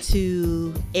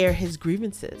to air his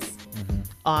grievances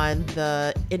on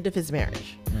the end of his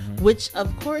marriage, which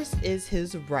of course is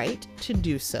his right to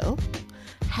do so.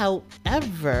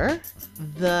 However,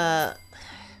 the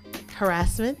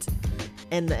harassment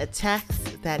and the attacks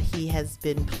that he has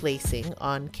been placing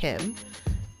on Kim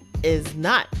is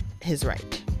not his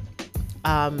right.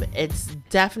 It's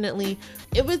definitely,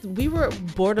 we were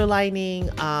borderlining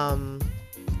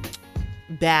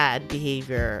bad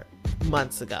behavior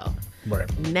months ago. Right.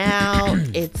 Now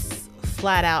it's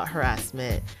flat out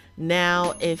harassment.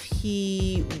 Now, if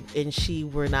he and she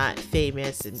were not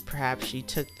famous and perhaps she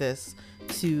took this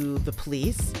to the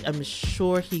police, I'm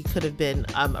sure he could have been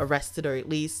arrested, or at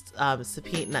least at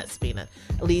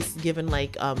least given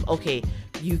okay,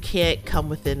 you can't come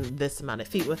within this amount of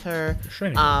feet with her.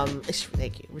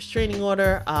 Restraining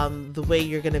order. The way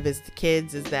you're gonna visit the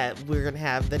kids is that we're gonna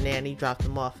have the nanny drop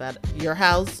them off at your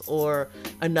house or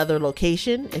another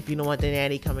location if you don't want the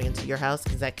nanny coming into your house,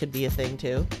 because that could be a thing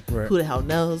too. Right. Who the hell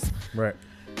knows? Right.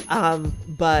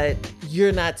 But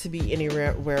you're not to be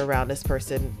anywhere around this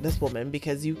woman,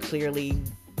 because you clearly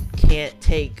can't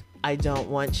take "I don't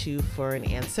want you" for an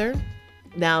answer.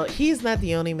 Now, he's not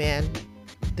the only man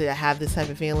that have this type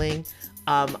of feeling.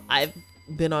 I've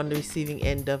been on the receiving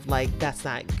end of that's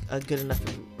not a good enough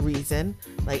reason.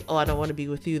 Oh, I don't want to be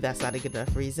with you. That's not a good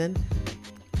enough reason.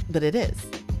 But it is,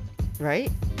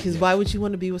 right? Because why would you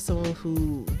want to be with someone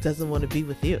who doesn't want to be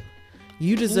with you?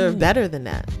 You deserve better than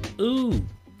that. Ooh.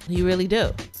 You really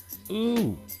do.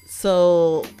 Ooh.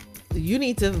 So he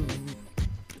needs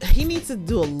to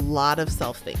do a lot of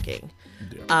self-thinking.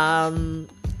 Yeah.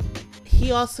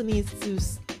 He also needs to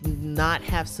not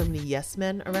have so many yes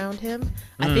men around him.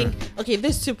 I think,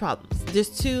 there's two problems. There's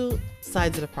two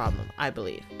sides of the problem, I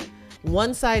believe.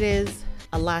 One side is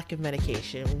a lack of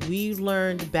medication. We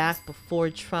learned back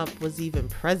before Trump was even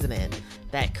president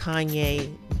that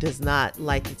Kanye does not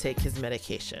like to take his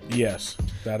medication. Yes,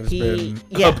 that has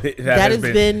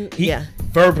been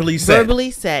verbally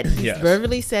said. He's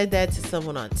verbally said that to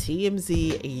someone on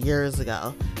TMZ years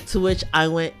ago, to which I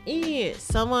went,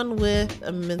 someone with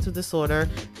a mental disorder,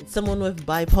 someone with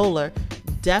bipolar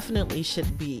definitely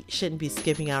shouldn't be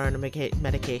skipping out on a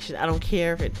medication. I don't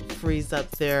care if it frees up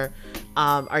their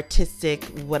artistic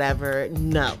whatever.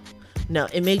 No,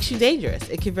 it makes you dangerous.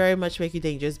 It can very much make you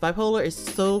dangerous. Bipolar is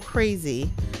so crazy.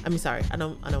 I mean, sorry, I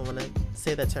don't want to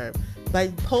say that term.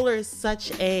 Bipolar is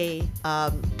such a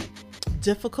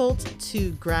difficult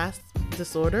to grasp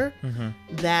disorder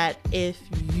that if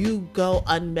you go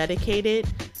unmedicated,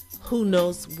 who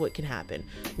knows what can happen.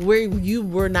 Where you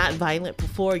were not violent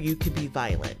before, you could be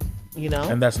violent,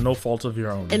 and that's no fault of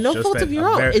your own.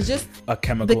 It's just a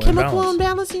chemical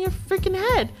imbalance in your freaking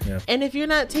head. And if you're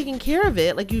not taking care of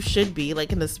it like you should be,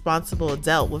 like an responsible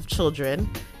adult with children,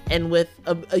 and with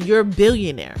you're a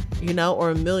billionaire,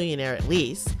 or a millionaire at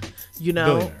least,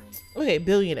 Billionaire. Okay,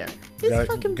 billionaire. He's a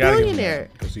fucking billionaire.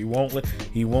 Because he won't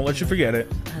let you forget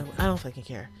it. I don't fucking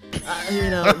care. You're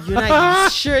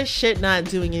not sure as shit not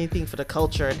doing anything for the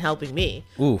culture and helping me.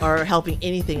 Oof. Or helping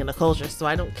anything in the culture. So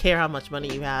I don't care how much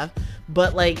money you have.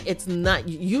 But it's not.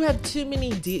 You have too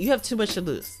much to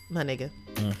lose, my nigga.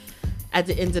 At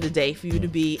the end of the day, for you to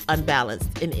be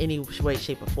unbalanced in any way,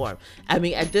 shape, or form. I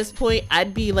mean, at this point,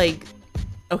 I'd be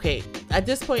at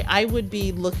this point, I would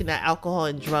be looking at alcohol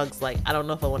and drugs I don't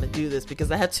know if I want to do this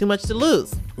because I have too much to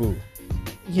lose. Ooh.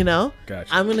 Gotcha.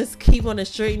 I'm going to keep on a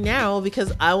straight and narrow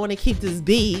because I want to keep this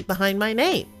B behind my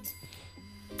name.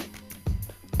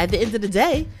 At the end of the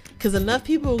day, because enough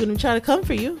people are going to try to come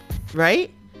for you, right?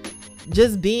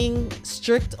 Just being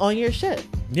strict on your shit.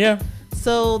 Yeah.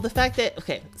 So the fact that,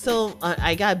 okay, so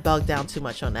I got bogged down too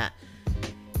much on that.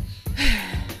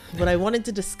 What I wanted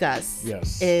to discuss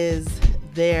is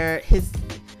his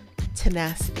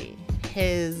tenacity,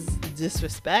 his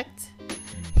disrespect,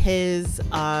 his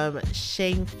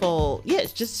shameful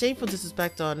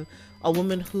disrespect on a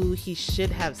woman who he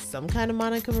should have some kind of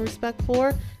modicum of respect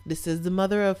for. This is the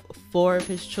mother of 4 of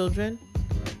his children.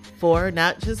 4,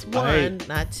 not just 1,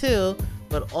 not 2,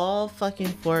 but all fucking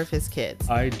 4 of his kids.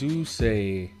 I do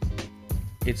say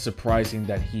it's surprising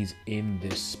that he's in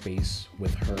this space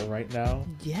with her right now.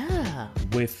 Yeah.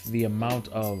 With the amount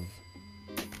of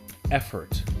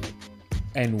effort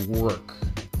and work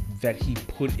that he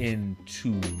put in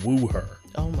to woo her.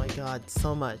 Oh my God,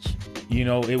 so much. You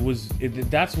know,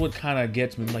 that's what kind of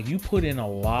gets me. Like, you put in a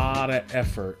lot of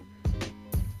effort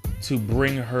to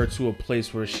bring her to a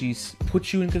place where she's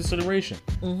put you in consideration.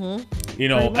 Mm-hmm. You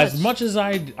know, as much as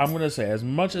I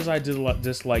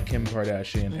dislike Kim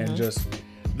Kardashian and just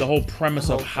the whole premise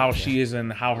of how she is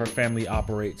and how her family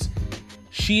operates,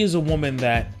 she is a woman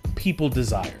that people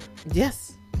desire.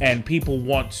 Yes. And people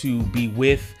want to be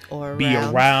with, or be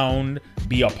around,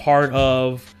 be a part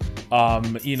of.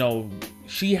 You know,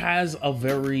 she has a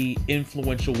very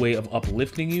influential way of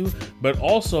uplifting you, but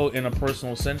also in a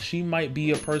personal sense, she might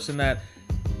be a person that,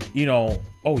 you know,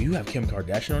 oh, you have Kim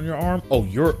Kardashian on your arm? Oh,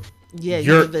 you're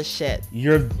the shit.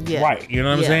 You're right. You know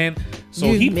what I'm saying?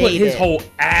 So he put his whole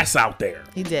ass out there.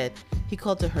 He did. He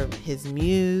called her his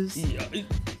muse.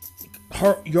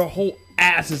 Your whole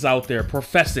ass is out there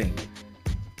professing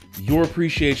your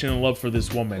appreciation and love for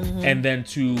this woman, and then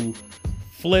to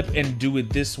flip and do it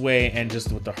this way, and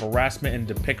just with the harassment and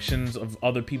depictions of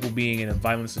other people being in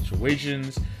violent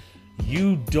situations,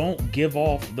 you don't give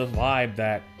off the vibe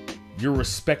that you're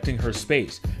respecting her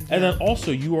space. And then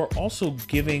also, you are also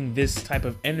giving this type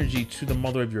of energy to the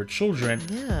mother of your children,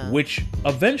 which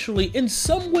eventually, in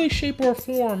some way, shape, or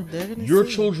form, your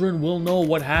children will know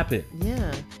what happened.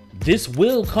 Yeah. This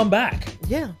will come back.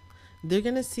 Yeah. They're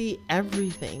going to see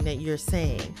everything that you're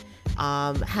saying.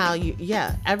 How you,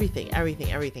 everything, how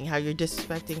you're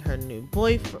disrespecting her new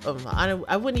boyfriend.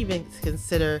 I wouldn't even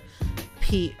consider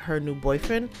Pete her new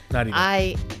boyfriend. Not even.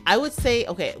 I would say,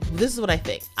 okay, this is what I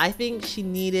think. I think she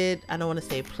needed, I don't want to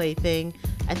say plaything.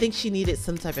 I think she needed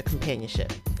some type of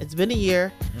companionship. It's been a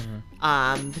year.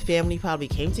 The family probably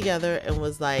came together and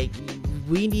was like,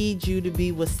 we need you to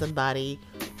be with somebody.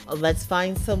 Let's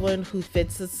find someone who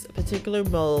fits this particular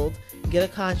mold, get a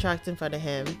contract in front of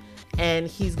him, and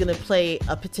he's going to play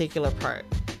a particular part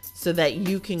so that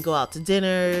you can go out to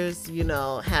dinners, you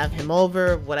know, have him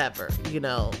over, whatever, you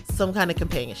know, some kind of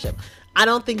companionship. I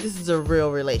don't think this is a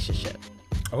real relationship.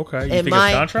 Okay. You think it's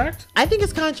contract? I think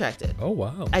it's contracted. Oh,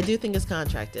 wow. I do think it's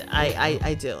contracted.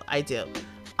 I do.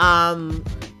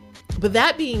 But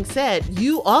that being said,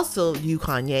 you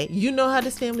Kanye, you know how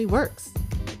this family works.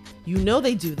 You know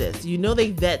they do this. You know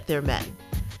they vet their men.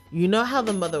 You know how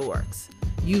the mother works.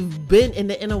 You've been in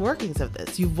the inner workings of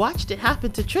this. You've watched it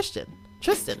happen to Tristan.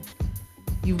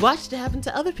 You've watched it happen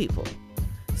to other people.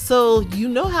 So you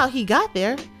know how he got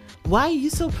there. Why are you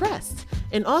so pressed?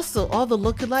 And also all the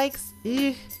lookalikes.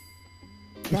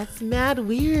 That's mad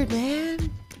weird, man.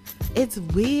 It's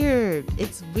weird.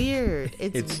 It's weird.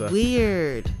 It's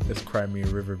weird. It's Cry Me a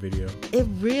River video.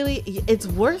 It's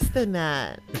worse than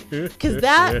that. Because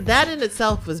that in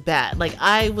itself was bad. Like,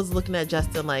 I was looking at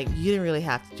Justin like, you didn't really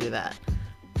have to do that.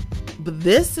 But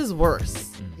this is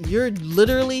worse. You're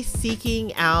literally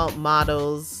seeking out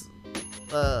models,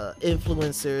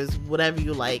 influencers, whatever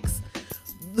you likes,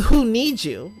 who need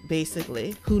you,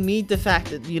 basically. Who need the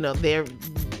fact that, you know,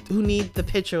 who need the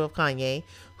picture of Kanye,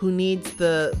 who needs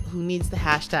the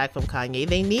hashtag from Kanye.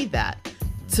 They need that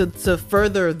to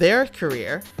further their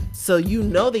career. So you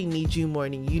know they need you more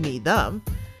than you need them.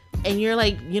 And you're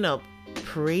like, you know,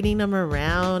 parading them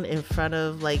around in front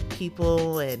of like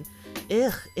people, and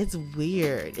it's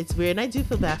weird. It's weird. And I do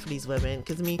feel bad for these women,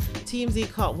 because I mean,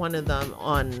 TMZ caught one of them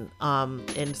on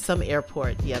in some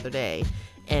airport the other day.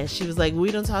 And she was like,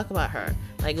 we don't talk about her.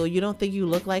 Like, oh, you don't think you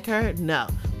look like her? No.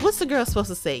 What's the girl supposed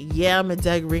to say? Yeah, I'm a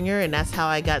dead ringer, and that's how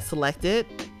I got selected.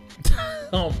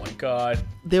 Oh my God.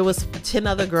 There was 10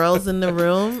 other girls in the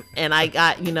room, and I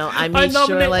got, you know, I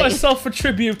nominate myself for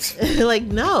tribute. Like,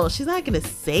 no, she's not gonna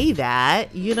say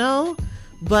that, you know.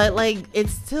 But like,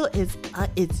 it's still, it's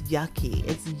yucky.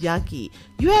 It's yucky.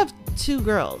 You have 2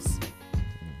 girls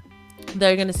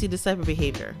that are gonna see this type of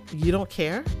behavior. You don't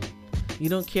care. You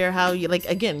don't care how you, like,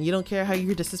 again, you don't care how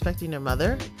you're disrespecting their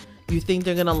mother. You think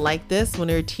they're gonna like this when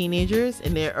they're teenagers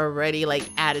and they're already like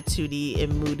attitudey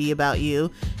and moody about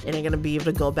you, and they're gonna be able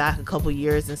to go back a couple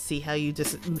years and see how you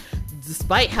just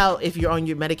despite how, if you're on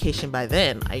your medication by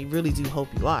then, I really do hope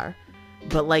you are,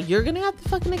 but like, you're gonna have to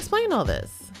fucking explain all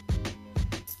this,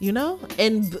 you know?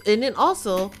 And then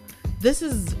also, this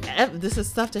is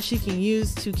stuff that she can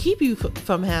use to keep you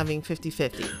from having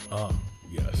 50-50. Oh,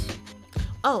 yes.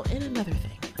 Oh, and another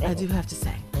thing I do have to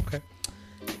say. Okay.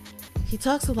 He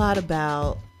talks a lot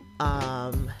about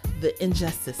the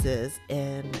injustices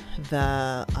in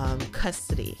the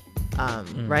custody,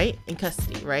 right? In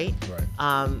custody, right?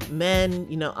 Right. Men,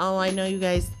 you know, oh, I know you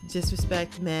guys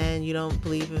disrespect men. You don't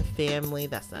believe in family.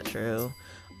 That's not true.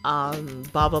 Blah,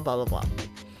 blah, blah, blah, blah.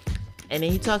 And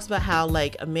then he talks about how,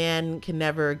 like, a man can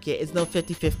never get, it's no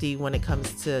 50-50 when it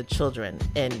comes to children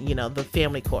and, you know, the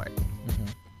family court.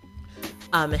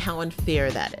 And how unfair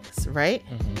that is, right?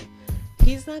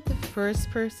 He's not the first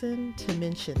person to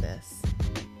mention this,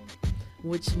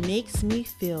 which makes me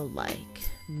feel like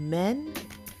men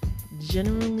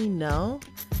generally know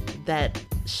that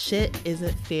shit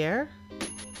isn't fair,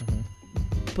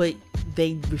 but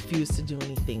they refuse to do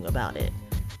anything about it.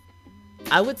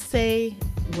 I would say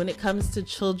when it comes to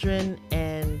children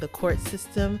and the court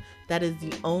system, that is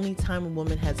the only time a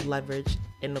woman has leverage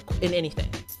in anything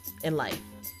in life.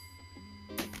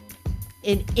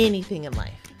 In anything in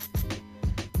life,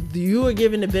 you are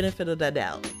given the benefit of the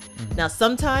doubt. Now,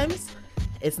 sometimes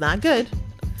it's not good,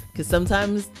 because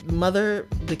sometimes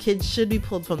the kid should be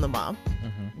pulled from the mom.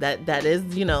 That is,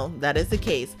 you know, that is the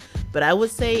case. But I would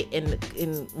say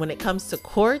in when it comes to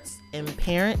courts and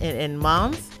and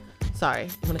moms,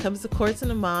 when it comes to courts and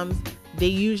the moms, they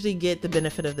usually get the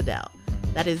benefit of the doubt.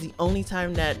 That is the only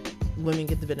time that women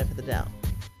get the benefit of the doubt.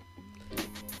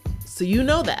 So you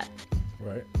know that.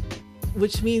 Right.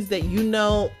 Which means that, you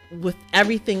know, with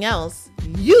everything else,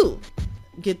 you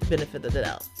get the benefit of the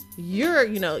doubt.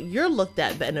 You're looked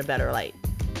at in a better light.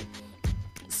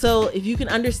 So if you can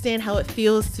understand how it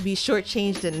feels to be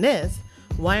shortchanged in this,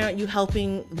 why aren't you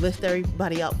helping lift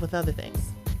everybody up with other things?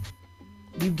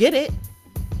 You get it,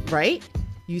 right?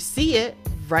 You see it,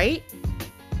 right?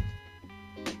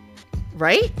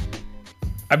 Right?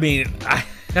 I mean,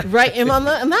 right?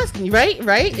 I'm asking you,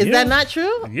 right? Is that not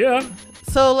true? Yeah.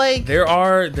 So, like, there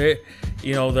are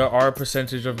a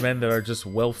percentage of men that are just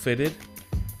well fitted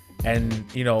and,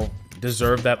 you know,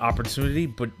 deserve that opportunity,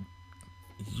 but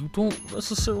you don't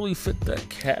necessarily fit that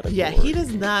category. Yeah, he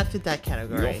does not fit that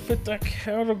category. You don't fit that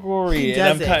category. He and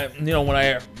doesn't. I'm kind of, you know, when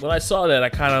I saw that, I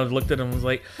kind of looked at him and was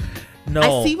like,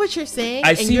 no. I see what you're saying.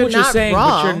 I see what you're saying,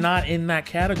 wrong, but you're not in that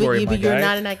category, but you're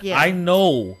not in that. Yeah. I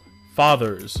know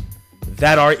fathers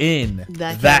that are in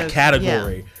that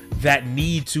category. Yeah. That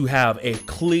need to have a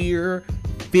clear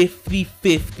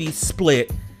 50-50 split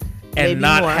and maybe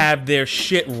not more. Have their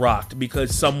shit rocked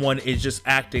because someone is just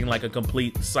acting like a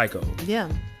complete psycho. Yeah.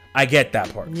 I get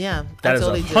that part. Yeah. That is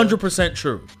 100%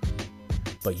 true.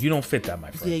 But you don't fit that,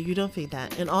 my friend. Yeah, you don't fit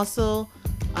that. And also,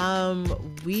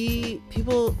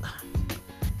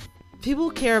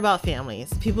 people care about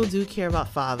families. People do care about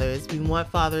fathers. We want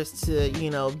fathers to,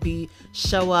 you know,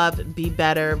 show up, be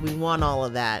better. We want all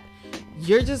of that.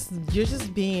 You're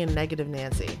just being negative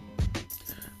Nancy.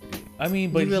 I mean,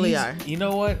 but you really are. You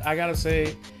know what? I gotta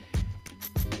say,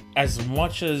 as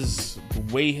much as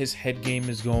the way his head game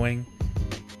is going,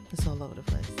 it's all over the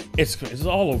place. It's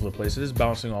all over the place. It is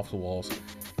bouncing off the walls.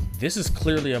 This is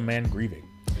clearly a man grieving.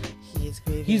 He is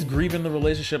grieving. He's grieving the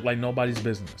relationship like nobody's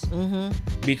business.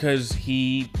 Because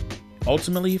he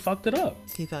fucked it up.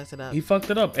 He fucked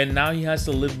it up. And now he has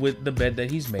to live with the bed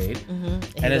that he's made.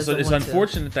 And it's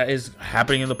unfortunate that is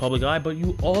happening in the public eye, but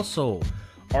you also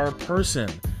are a person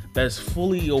that's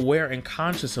fully aware and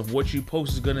conscious of what you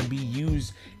post is going to be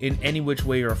used in any which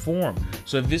way or form.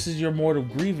 So if this is your mode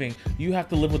of grieving, you have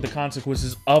to live with the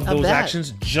consequences of those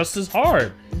actions just as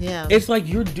hard. Yeah. It's like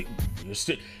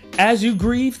as you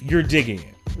grieve, you're digging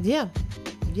it. Yeah.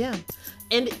 Yeah.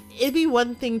 And it'd be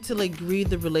one thing to like grieve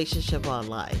the relationship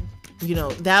online. You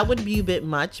know, that would be a bit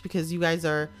much because you guys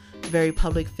are very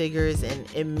public figures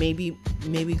and maybe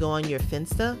go on your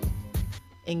Finsta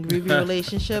and grieve your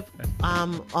relationship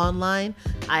online.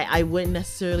 I wouldn't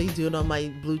necessarily do it on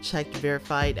my blue check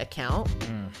verified account.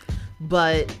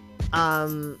 But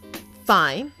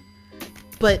fine.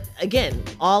 But again,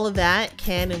 all of that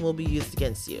can and will be used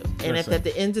against you. And if at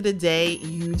the end of the day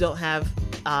you don't have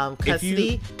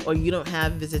custody or you don't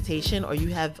have visitation or you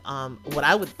have what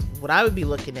I would be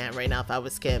looking at right now if I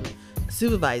was Kim,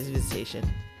 supervised visitation.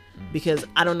 Because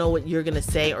I don't know what you're going to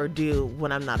say or do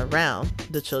when I'm not around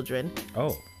the children.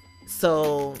 Oh.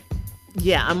 So,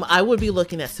 yeah, I would be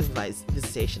looking at supervised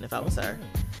visitation if I was her.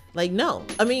 Like, no.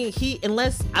 I mean,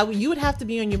 you would have to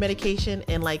be on your medication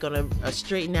and like on a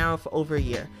straight and narrow for over a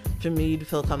year for me to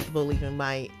feel comfortable leaving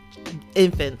my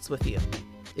infants with you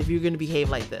if you're going to behave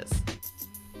like this.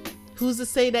 Who's to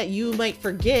say that you might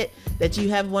forget that you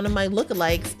have one of my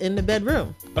lookalikes in the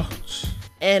bedroom? Oh.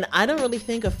 And I don't really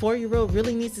think a 4-year-old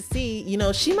really needs to see, you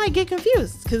know, she might get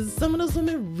confused because some of those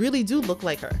women really do look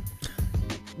like her.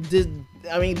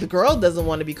 The girl doesn't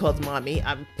want to be called mommy.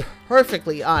 I'm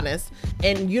perfectly honest.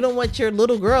 And you don't want your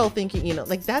little girl thinking, you know,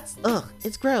 like that's,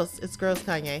 it's gross. It's gross,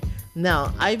 Kanye.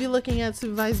 No, I'd be looking at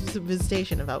supervised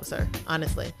visitation if I was her,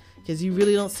 honestly. Because you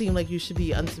really don't seem like you should be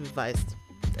unsupervised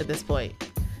at this point.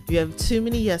 You have too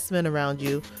many yes men around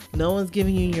you. No one's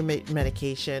giving you your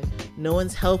medication. No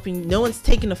one's helping. No one's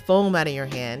taking the foam out of your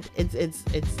hand. It's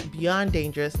beyond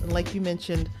dangerous. And like you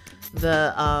mentioned,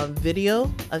 the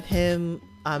video of him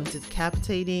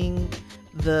decapitating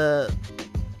the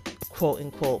quote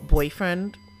unquote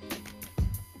boyfriend,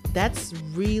 that's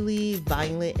really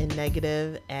violent and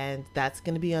negative, and that's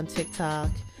going to be on TikTok.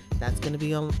 That's going to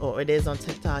be on, or it is on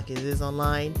TikTok. It is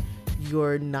online.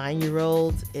 Your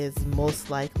 9-year-old is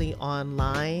most likely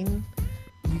online.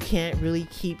 You can't really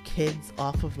keep kids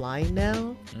off of line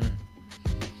now.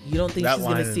 You don't think she's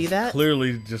going to see that?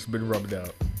 Clearly just been rubbed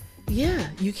out. Yeah,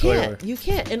 you can't. Clearly. You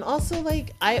can't. And also,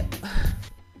 like,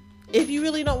 if you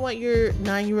really don't want your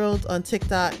 9-year-old on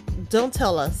TikTok, don't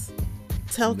tell us.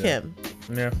 Tell Kim.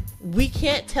 Yeah. We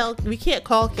can't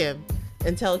call Kim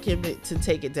and tell Kim to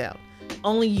take it down.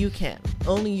 Only you can.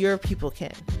 Only your people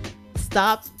can.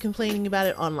 Stop complaining about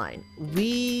it online.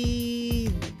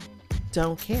 We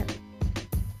don't care.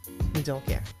 We don't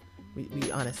care.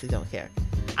 We honestly don't care.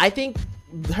 I think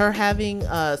her having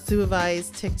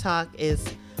supervised TikTok is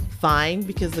fine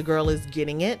because the girl is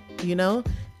getting it, you know?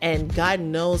 And God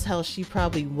knows how she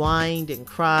probably whined and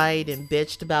cried and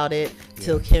bitched about it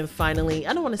till Kim finally,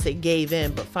 I don't want to say gave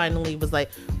in, but finally was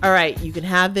like, all right, you can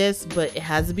have this, but it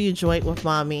has to be a joint with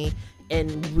mommy.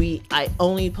 And I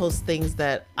only post things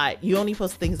that you only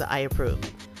post things that I approve.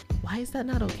 Why is that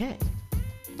not okay?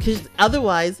 Because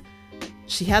otherwise,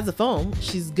 she has a phone.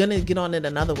 She's gonna get on it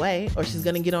another way, or she's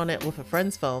gonna get on it with a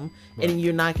friend's phone, right. And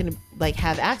you're not gonna like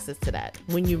have access to that.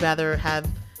 Wouldn't you rather have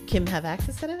Kim have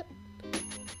access to that?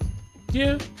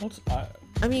 Yeah.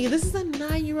 I mean, this is a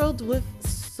 9-year-old with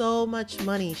so much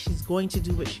money. She's going to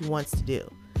do what she wants to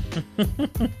do.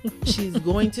 She's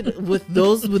going to with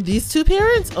these two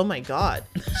parents. Oh my God,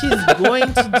 she's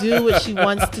going to do what she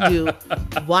wants to do.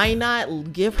 Why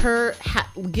not give her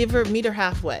meet her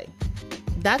halfway?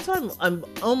 That's what I'm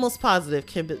almost positive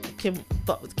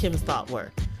Kim's thought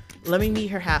were. Let me meet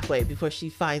her halfway before she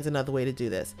finds another way to do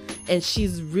this. And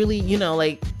she's really, you know,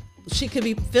 like she could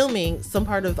be filming some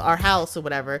part of our house or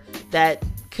whatever that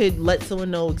could let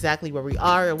someone know exactly where we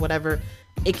are or whatever.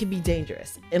 It could be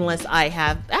dangerous unless I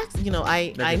have access, you know,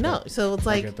 I know. That. So it's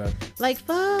like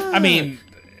fuck. I mean,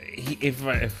 if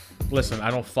listen,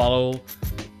 I don't follow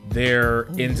their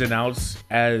ins and outs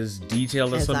as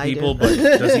detailed as some people, but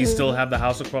does he still have the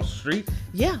house across the street?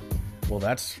 Yeah. Well,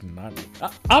 that's not.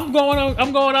 I'm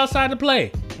going outside to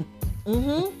play.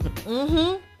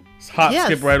 Hop,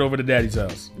 skip right over to daddy's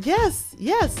house. Yes.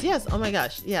 Oh my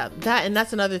gosh. Yeah.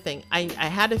 That's another thing. I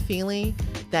had a feeling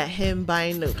that him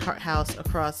buying the house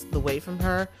across the way from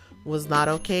her was not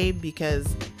okay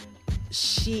because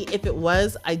if it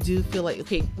was, I do feel like,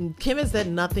 okay, Kim has said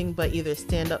nothing but either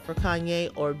stand up for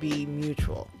Kanye or be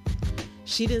mutual.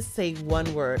 She didn't say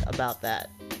one word about that.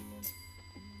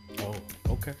 Oh,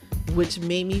 okay. Which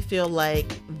made me feel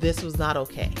like this was not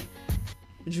okay.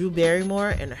 Drew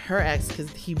Barrymore and her ex,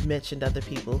 because he mentioned other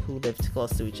people who lived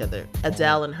close to each other.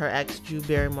 Adele and her ex, Drew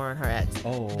Barrymore and her ex.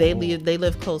 They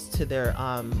live close to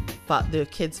their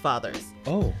kids' fathers.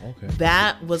 Oh, okay.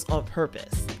 That was on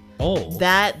purpose.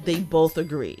 That they both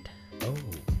agreed.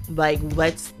 Like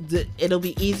it'll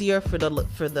be easier for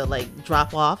the like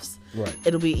drop offs. Right.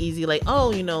 It'll be easy, like,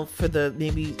 you know, for the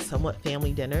maybe somewhat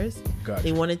family dinners. Gotcha.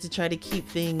 They wanted to try to keep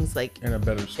things like in a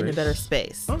better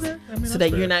space. Okay. I mean, so that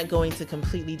you're not going to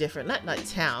completely different, not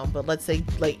town, but let's say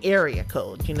like area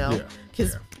code, you know,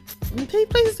 because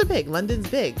places are big. London's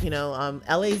big, you know,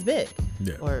 LA's big.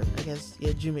 Yeah. Or I guess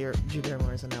Drew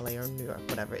Barrymore is in LA or New York,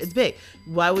 whatever. It's big.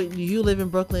 Why would you live in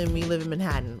Brooklyn and me live in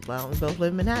Manhattan? Well, we both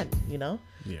live in Manhattan, you know?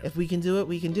 Yeah. If we can do it,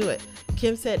 we can do it.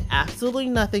 Kim said absolutely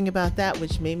nothing about that,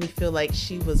 which made me feel like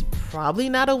she was probably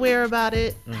not aware about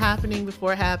it happening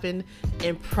before it happened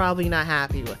and probably not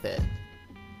happy with it.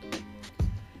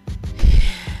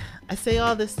 I say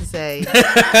all this to say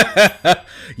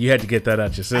you had to get that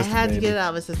out your system. I had to get it out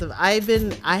of my system. I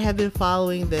have been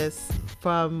following this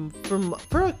for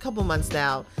a couple months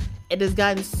now. It has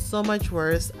gotten so much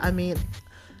worse. I mean,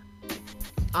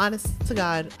 honest to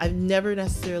God, I've never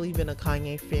necessarily been a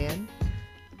Kanye fan.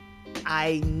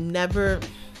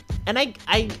 And And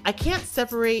I can't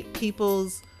separate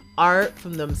people's art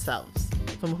from themselves,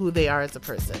 from who they are as a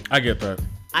person. I get that.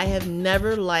 I have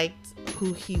never liked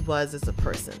who he was as a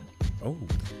person. Oh.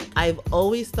 I've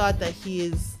always thought that he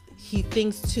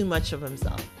thinks too much of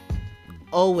himself.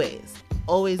 Always.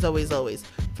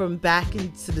 From back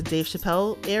into the Dave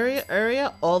Chappelle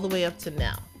area all the way up to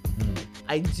now.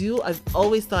 I've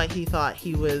always thought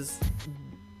he was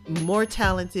more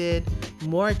talented,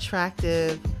 more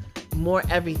attractive, more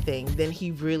everything than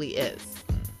he really is.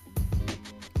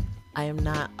 I am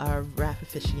not a rap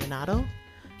aficionado.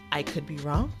 I could be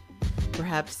wrong.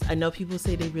 Perhaps, I know people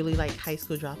say they really like High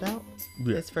School Dropout,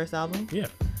 his first album. Yeah.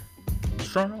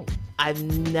 Strong album. I've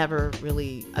never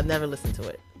listened to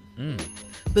it.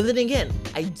 But then again,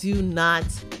 I do not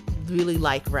really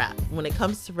like rap. When it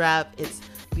comes to rap, it's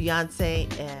Beyonce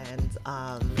and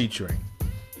featuring.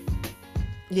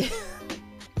 Yeah.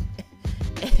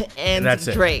 and that's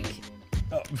Drake.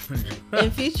 Oh.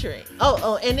 And featuring.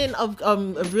 And then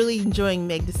I'm really enjoying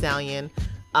Meg Thee Stallion.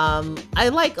 I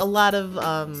like a lot of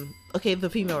the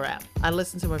female rap. I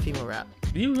listen to more female rap.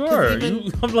 You are.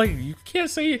 I'm like, you can't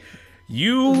say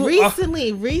you.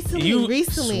 Recently.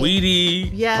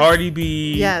 Sweetie. Yes. Cardi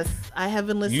B. Yes. I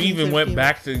haven't listened. You even to went female.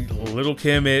 back to Little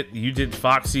Kim. You did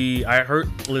Foxy.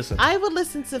 Listen. I would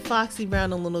listen to Foxy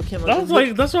Brown and Little Kim.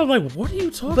 That's why I'm like, what are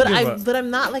you talking about? But I'm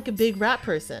not like a big rap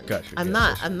person. Gotcha. I'm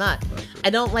not. I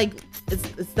don't like.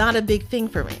 It's not a big thing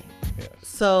for me. Yes.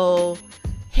 So,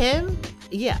 him.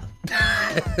 Yeah.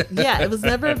 Yeah, it was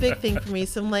never a big thing for me.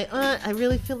 So I'm like, I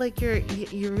really feel like you're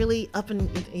really up and,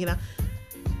 you know.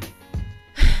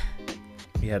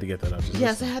 You had to get that out.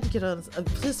 Yes, I had to get on.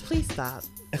 Please stop.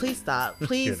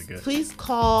 Please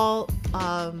call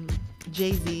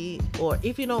Jay-Z, or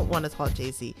if you don't want to call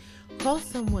Jay-Z, call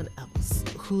someone else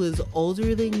who is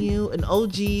older than you, an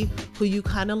OG who you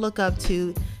kind of look up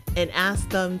to, and ask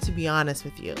them to be honest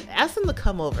with you. Ask them to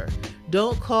come over.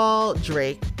 Don't call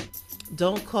Drake.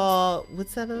 Don't call,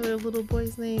 what's that other little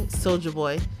boy's name? Soulja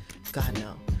Boy. God,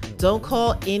 no. Don't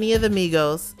call any of the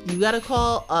Migos. You got to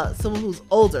call someone who's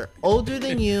older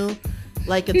than you,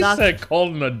 like a doctor. He said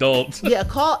call an adult. Yeah,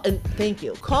 thank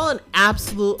you. Call an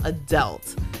absolute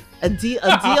adult. A DL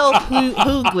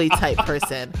Hughley type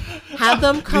person. Have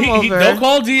them come over. Don't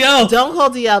call DL. Don't call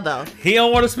DL though. He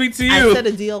don't want to speak to you. I said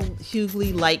a DL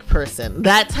Hughley like person.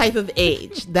 That type of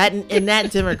age. That in that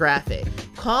demographic.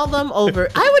 Call them over.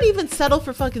 I would even settle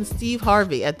for fucking Steve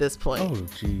Harvey at this point. Oh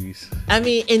jeez. I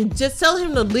mean, and just tell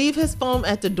him to leave his phone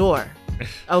at the door.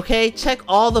 Okay? Check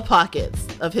all the pockets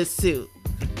of his suit.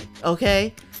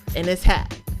 Okay? And his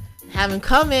hat. Have him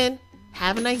come in,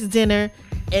 have a nice dinner,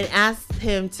 and ask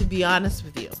him to be honest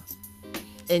with you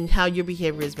and how your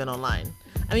behavior has been online.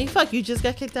 I mean, fuck, you just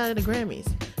got kicked out of the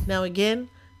Grammys. Now, again,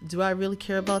 do I really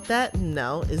care about that?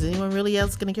 No. Is anyone really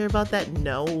else going to care about that?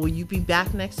 No. Will you be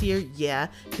back next year? Yeah.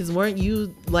 Because weren't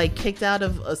you like kicked out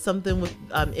of something with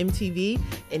MTV?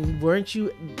 And weren't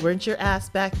your ass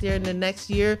back there in the next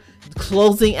year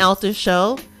closing out the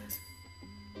show?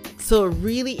 So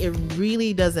it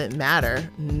really doesn't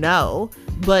matter. No.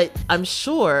 But I'm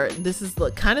sure this is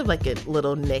kind of like a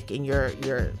little nick in your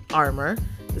armor.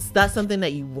 It's not something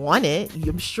that you wanted.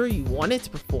 I'm sure you wanted to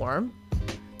perform.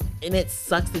 And it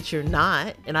sucks that you're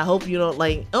not. And I hope you don't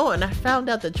like... Oh, and I found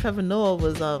out that Trevor Noah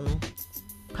was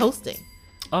hosting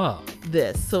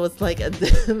this. So it's like...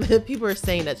 people are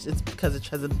saying that it's because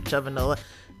of Trevor Noah.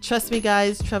 Trust me,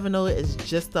 guys. Trevor Noah is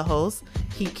just the host.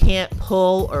 He can't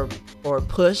pull or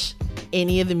push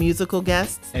any of the musical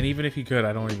guests. And even if he could,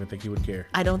 I don't even think he would care.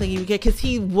 I don't think he would care. Because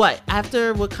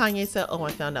after what Kanye said... Oh,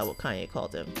 I found out what Kanye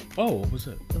called him. Oh, what was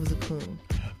it? It was a coon.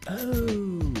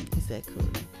 Oh. He said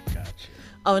coon. Gotcha.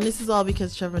 Oh, and this is all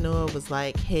because Trevor Noah was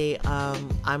like, hey,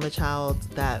 I'm a child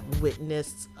that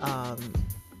witnessed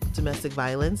domestic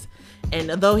violence.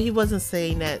 And although he wasn't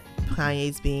saying that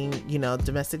Kanye's being,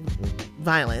 domestic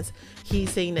violence, he's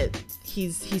saying that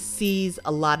he sees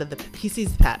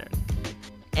the pattern.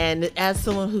 And as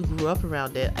someone who grew up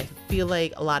around it, I feel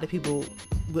like a lot of people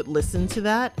would listen to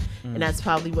that. And that's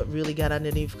probably what really got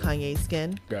underneath Kanye's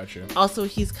skin. Gotcha. Also,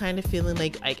 he's kind of feeling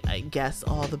like, I guess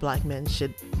all the black men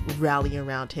should rally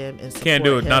around him and support Can't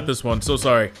do it. him. Not this one. So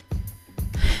sorry.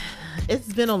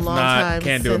 It's been a long time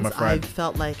can't do it, my since friend. I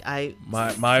felt like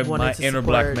my wanted to inner support.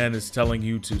 black man is telling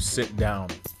you to sit down.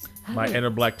 My inner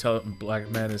black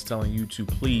man is telling you to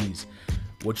please.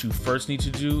 What you first need to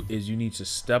do is you need to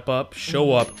step up,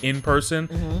 show up in person,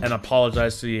 and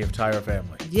apologize to the entire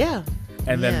family. Yeah.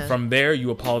 And then from there,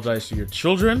 you apologize to your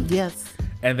children. Yes.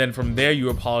 And then from there, you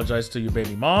apologize to your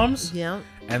baby moms. Yeah.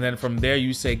 And then from there,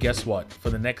 you say, guess what? For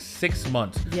the next 6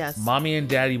 months, Yes. mommy and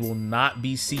daddy will not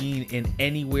be seen in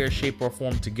any way, shape, or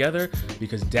form together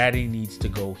because daddy needs to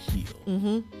go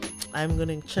heal. I'm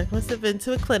going to check myself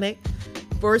into a clinic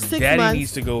for 6 Daddy months.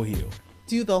 needs to go heal.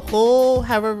 Do the whole,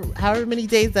 however many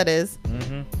days that is.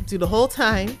 Do the whole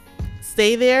time.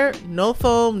 Stay there. No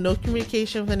phone, no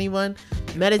communication with anyone.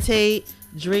 Meditate.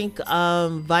 Drink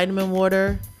vitamin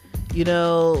water. You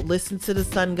know, listen to the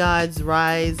sun gods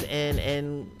rise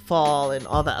and fall and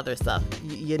all that other stuff.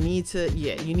 You need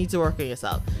to work on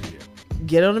yourself.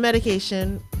 Get on the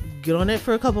medication. Get on it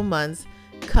for a couple months.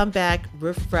 Come back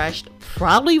refreshed,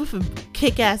 probably with a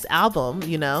kick-ass album,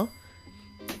 you know.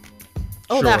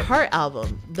 Oh, Sure. that Heart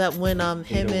album. That when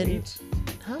him and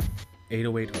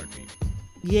 808 Heartbeat.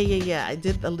 Yeah. I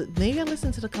did. Maybe I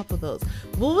listened to a couple of those.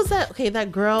 What was that? Okay,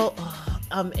 that girl,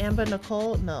 Amber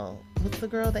Nicole. No, what's the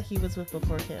girl that he was with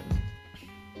before Kim?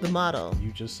 The model.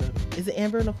 You just said it. Is it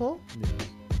Amber Nicole?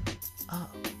 Yes. Oh,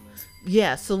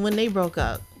 yeah. So when they broke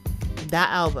up, that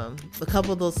album, a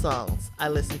couple of those songs I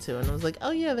listened to, and I was like,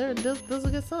 oh yeah, those are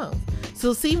good songs.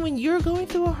 So see, when you're going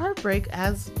through a heartbreak,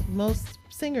 as most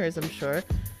singers, I'm sure,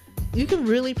 you can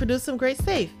really produce some great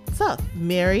stuff.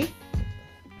 Mary.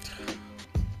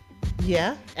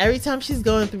 Yeah. Every time she's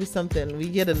going through something, we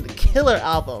get a killer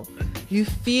album. You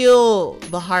feel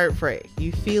the heartbreak.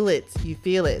 You feel it.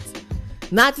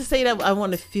 Not to say that I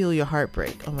want to feel your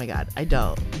heartbreak. Oh my God, I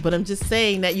don't. But I'm just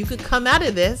saying that you could come out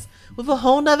of this with a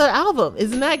whole nother album.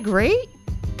 Isn't that great?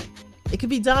 It could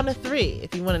be Donna 3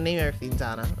 if you want to name everything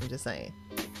Donna. I'm just saying.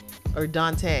 Or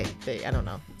Dante. I don't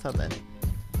know. Something.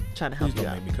 Trying to help Please you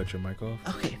don't out. make me cut your mic off.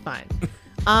 Okay, fine.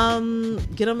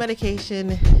 Get on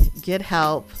medication. Get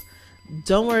help.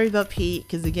 Don't worry about Pete,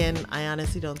 because again, I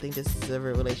honestly don't think this is a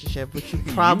real relationship, which you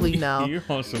probably know. You're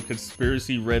on some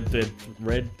conspiracy red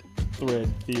thread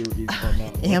theories on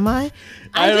that one. Am I?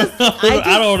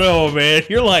 I don't know, man.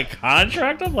 You're like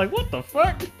contract. I'm like, what the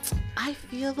fuck? I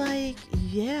feel like,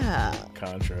 yeah.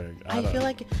 Contract. I feel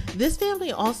like this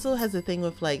family also has a thing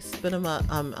with like spit them up,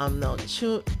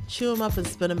 chew them up and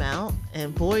spit them out.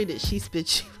 And boy, did she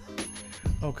spit you.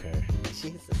 Okay.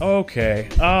 Jesus. Okay.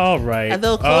 All right.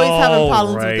 Although Chloe's having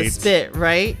problems with the spit,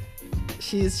 right?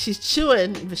 She's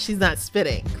chewing, but she's not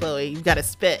spitting. Chloe, you gotta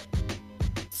spit.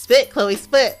 Spit, Chloe,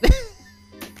 spit.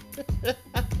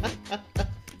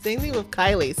 Same thing with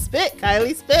Kylie. Spit,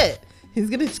 Kylie, spit. He's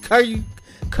gonna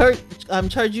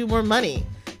charge you more money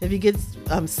if he gets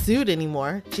sued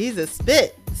anymore. Jesus,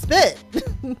 spit.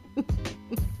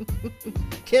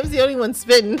 Kim's the only one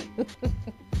spitting.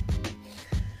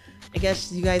 I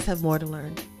guess you guys have more to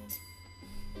learn.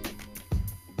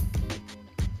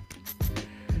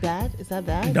 Bad? Is that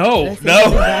bad? No.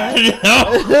 No.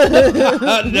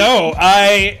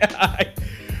 I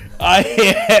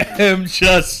am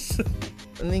just.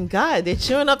 I mean, God, they're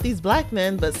chewing up these black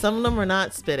men, but some of them are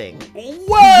not spitting.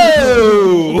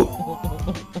 Whoa!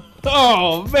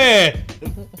 Oh man.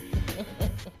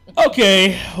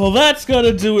 Okay, well that's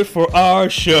gonna do it for our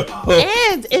show.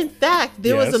 And in fact,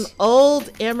 there was an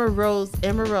old Amber Rose. I said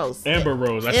Amber Rose. Amber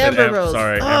Rose.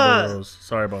 Amber Rose.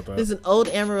 Sorry about that. There's an old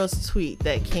Amber Rose tweet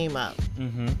that came up.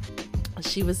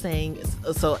 She was saying,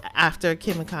 so after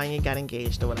Kim and Kanye got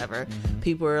engaged or whatever,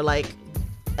 people were like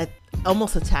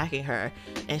almost attacking her,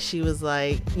 and she was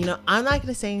like, you know, I'm not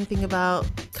gonna say anything about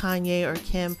Kanye or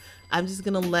Kim. I'm just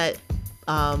gonna let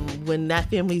when that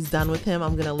family's done with him,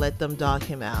 I'm gonna let them dog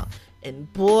him out.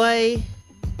 And boy,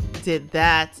 did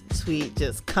that tweet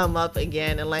just come up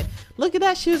again. And like, look at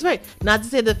that, she was right. Not to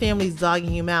say the family's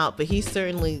dogging him out, but he's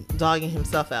certainly dogging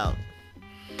himself out.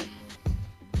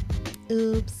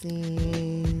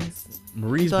 Oopsies.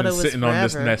 Marie's been sitting on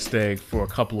this nest egg for a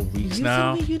couple of weeks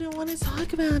now. You didn't want to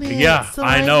talk about it. Yeah, so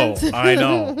I know.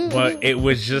 But it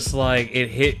was just like, it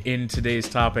hit in today's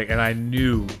topic, and I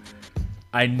knew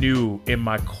in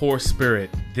my core spirit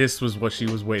this was what she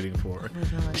was waiting for. Oh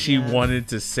God, she wanted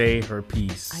to say her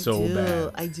piece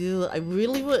bad. I do. I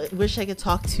really wish I could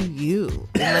talk to you.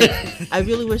 And like, I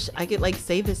really wish I could like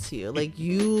say this to you. Like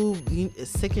you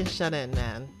sick and shut in,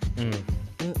 man. And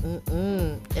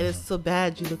it's so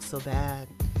bad. You look so bad.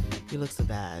 You look so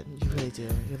bad. You really do.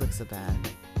 You look so bad.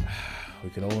 We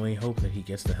can only hope that he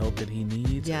gets the help that he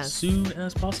needs as soon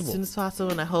as possible. As soon as possible,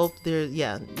 and I hope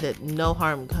that no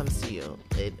harm comes to you.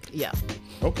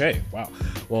 Okay, wow.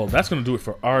 Well, that's going to do it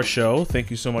for our show.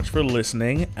 Thank you so much for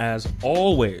listening. As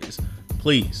always,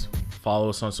 please follow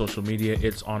us on social media.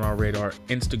 It's on our radar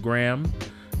Instagram.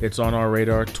 It's on our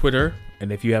radar Twitter.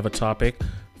 And if you have a topic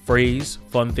phrase,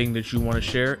 fun thing that you want to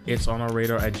share, it's on our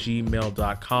radar at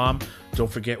gmail.com. Don't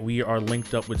forget, we are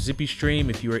linked up with ZippyStream.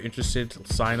 If you are interested,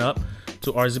 sign up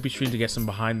to our ZippyStream to get some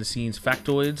behind the scenes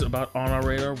factoids about On Our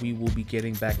Radar. We will be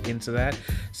getting back into that.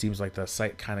 Seems like the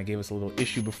site kind of gave us a little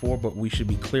issue before, but we should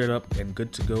be cleared up and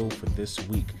good to go for this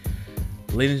week.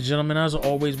 Ladies and gentlemen, as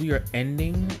always, we are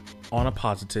ending on a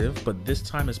positive, but this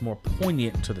time is more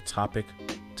poignant to the topic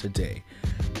today.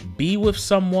 Be with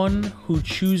someone who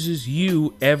chooses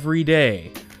you every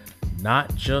day,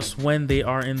 not just when they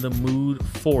are in the mood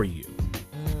for you.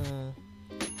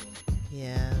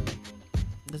 Yeah,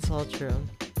 that's all true.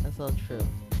 That's all true.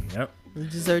 Yep. You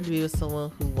deserve to be with someone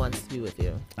who wants to be with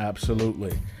you.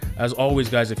 Absolutely. As always,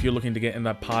 guys, if you're looking to get in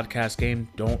that podcast game,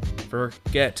 don't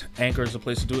forget Anchor is the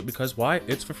place to do it because why?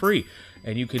 It's for free.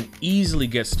 And you can easily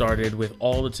get started with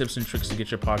all the tips and tricks to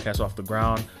get your podcast off the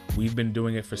ground. We've been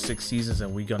doing it for 6 seasons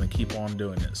and we're going to keep on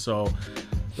doing it. So,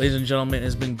 ladies and gentlemen,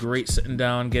 it's been great sitting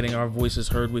down, getting our voices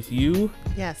heard with you.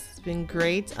 Yes, it's been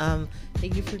great.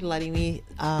 Thank you for letting me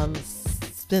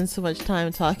spend so much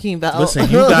time talking about. Listen,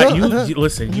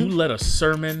 you led a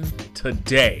sermon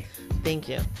today. Thank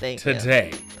you.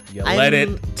 Today. You led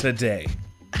it today.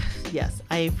 Yes,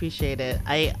 I appreciate it.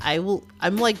 I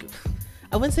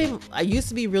wouldn't say I used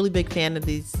to be a really big fan of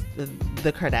the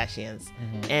Kardashians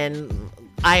and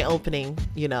eye-opening,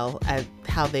 at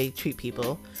how they treat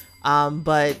people.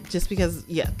 But just because,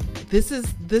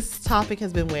 this topic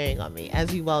has been weighing on me,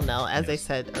 as you well know, as I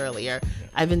said earlier.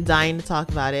 I've been dying to talk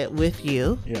about it with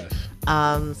you. Yes.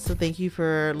 So thank you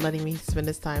for letting me spend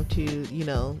this time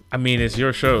to, I mean, it's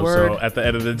your show, so at the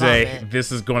end of the day,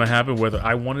 this is going to happen whether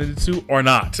I wanted it to or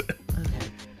not. Okay.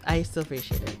 I still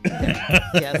appreciate it. Okay.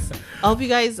 Yes. I hope you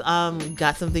guys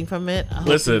got something from it.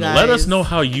 Listen, let us know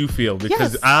how you feel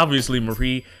because obviously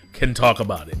Marie can talk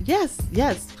about it. Yes,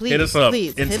 please. Hit us up.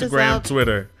 Please. Instagram,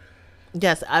 Twitter.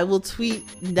 Yes, I will tweet.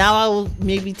 Now I will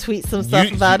maybe tweet some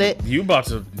stuff about it. You about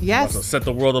to set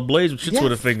the world ablaze with your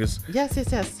Twitter fingers. Yes.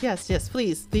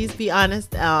 Please be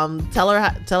honest.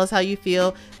 Tell us how you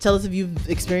feel. Tell us if you've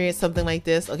experienced something like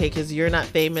this. Okay, because you're not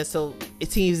famous, so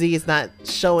TMZ is not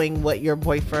showing what your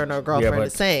boyfriend or girlfriend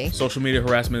is saying. Social media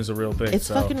harassment is a real thing. It's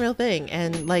a fucking real thing,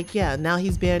 and now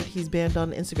he's banned. He's banned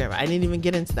on Instagram. I didn't even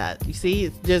get into that. You see,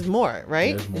 there's more,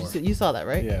 right? There's more. You saw that,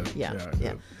 right?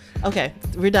 Yeah. Okay,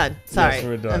 we're done. Sorry. Yes,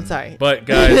 we're done. I'm sorry. But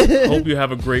guys, hope you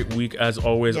have a great week. As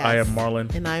always, I am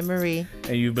Marlon. And I'm Marie.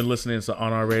 And you've been listening to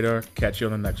On Our Radar. Catch you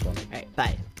on the next one. All right,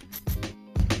 bye.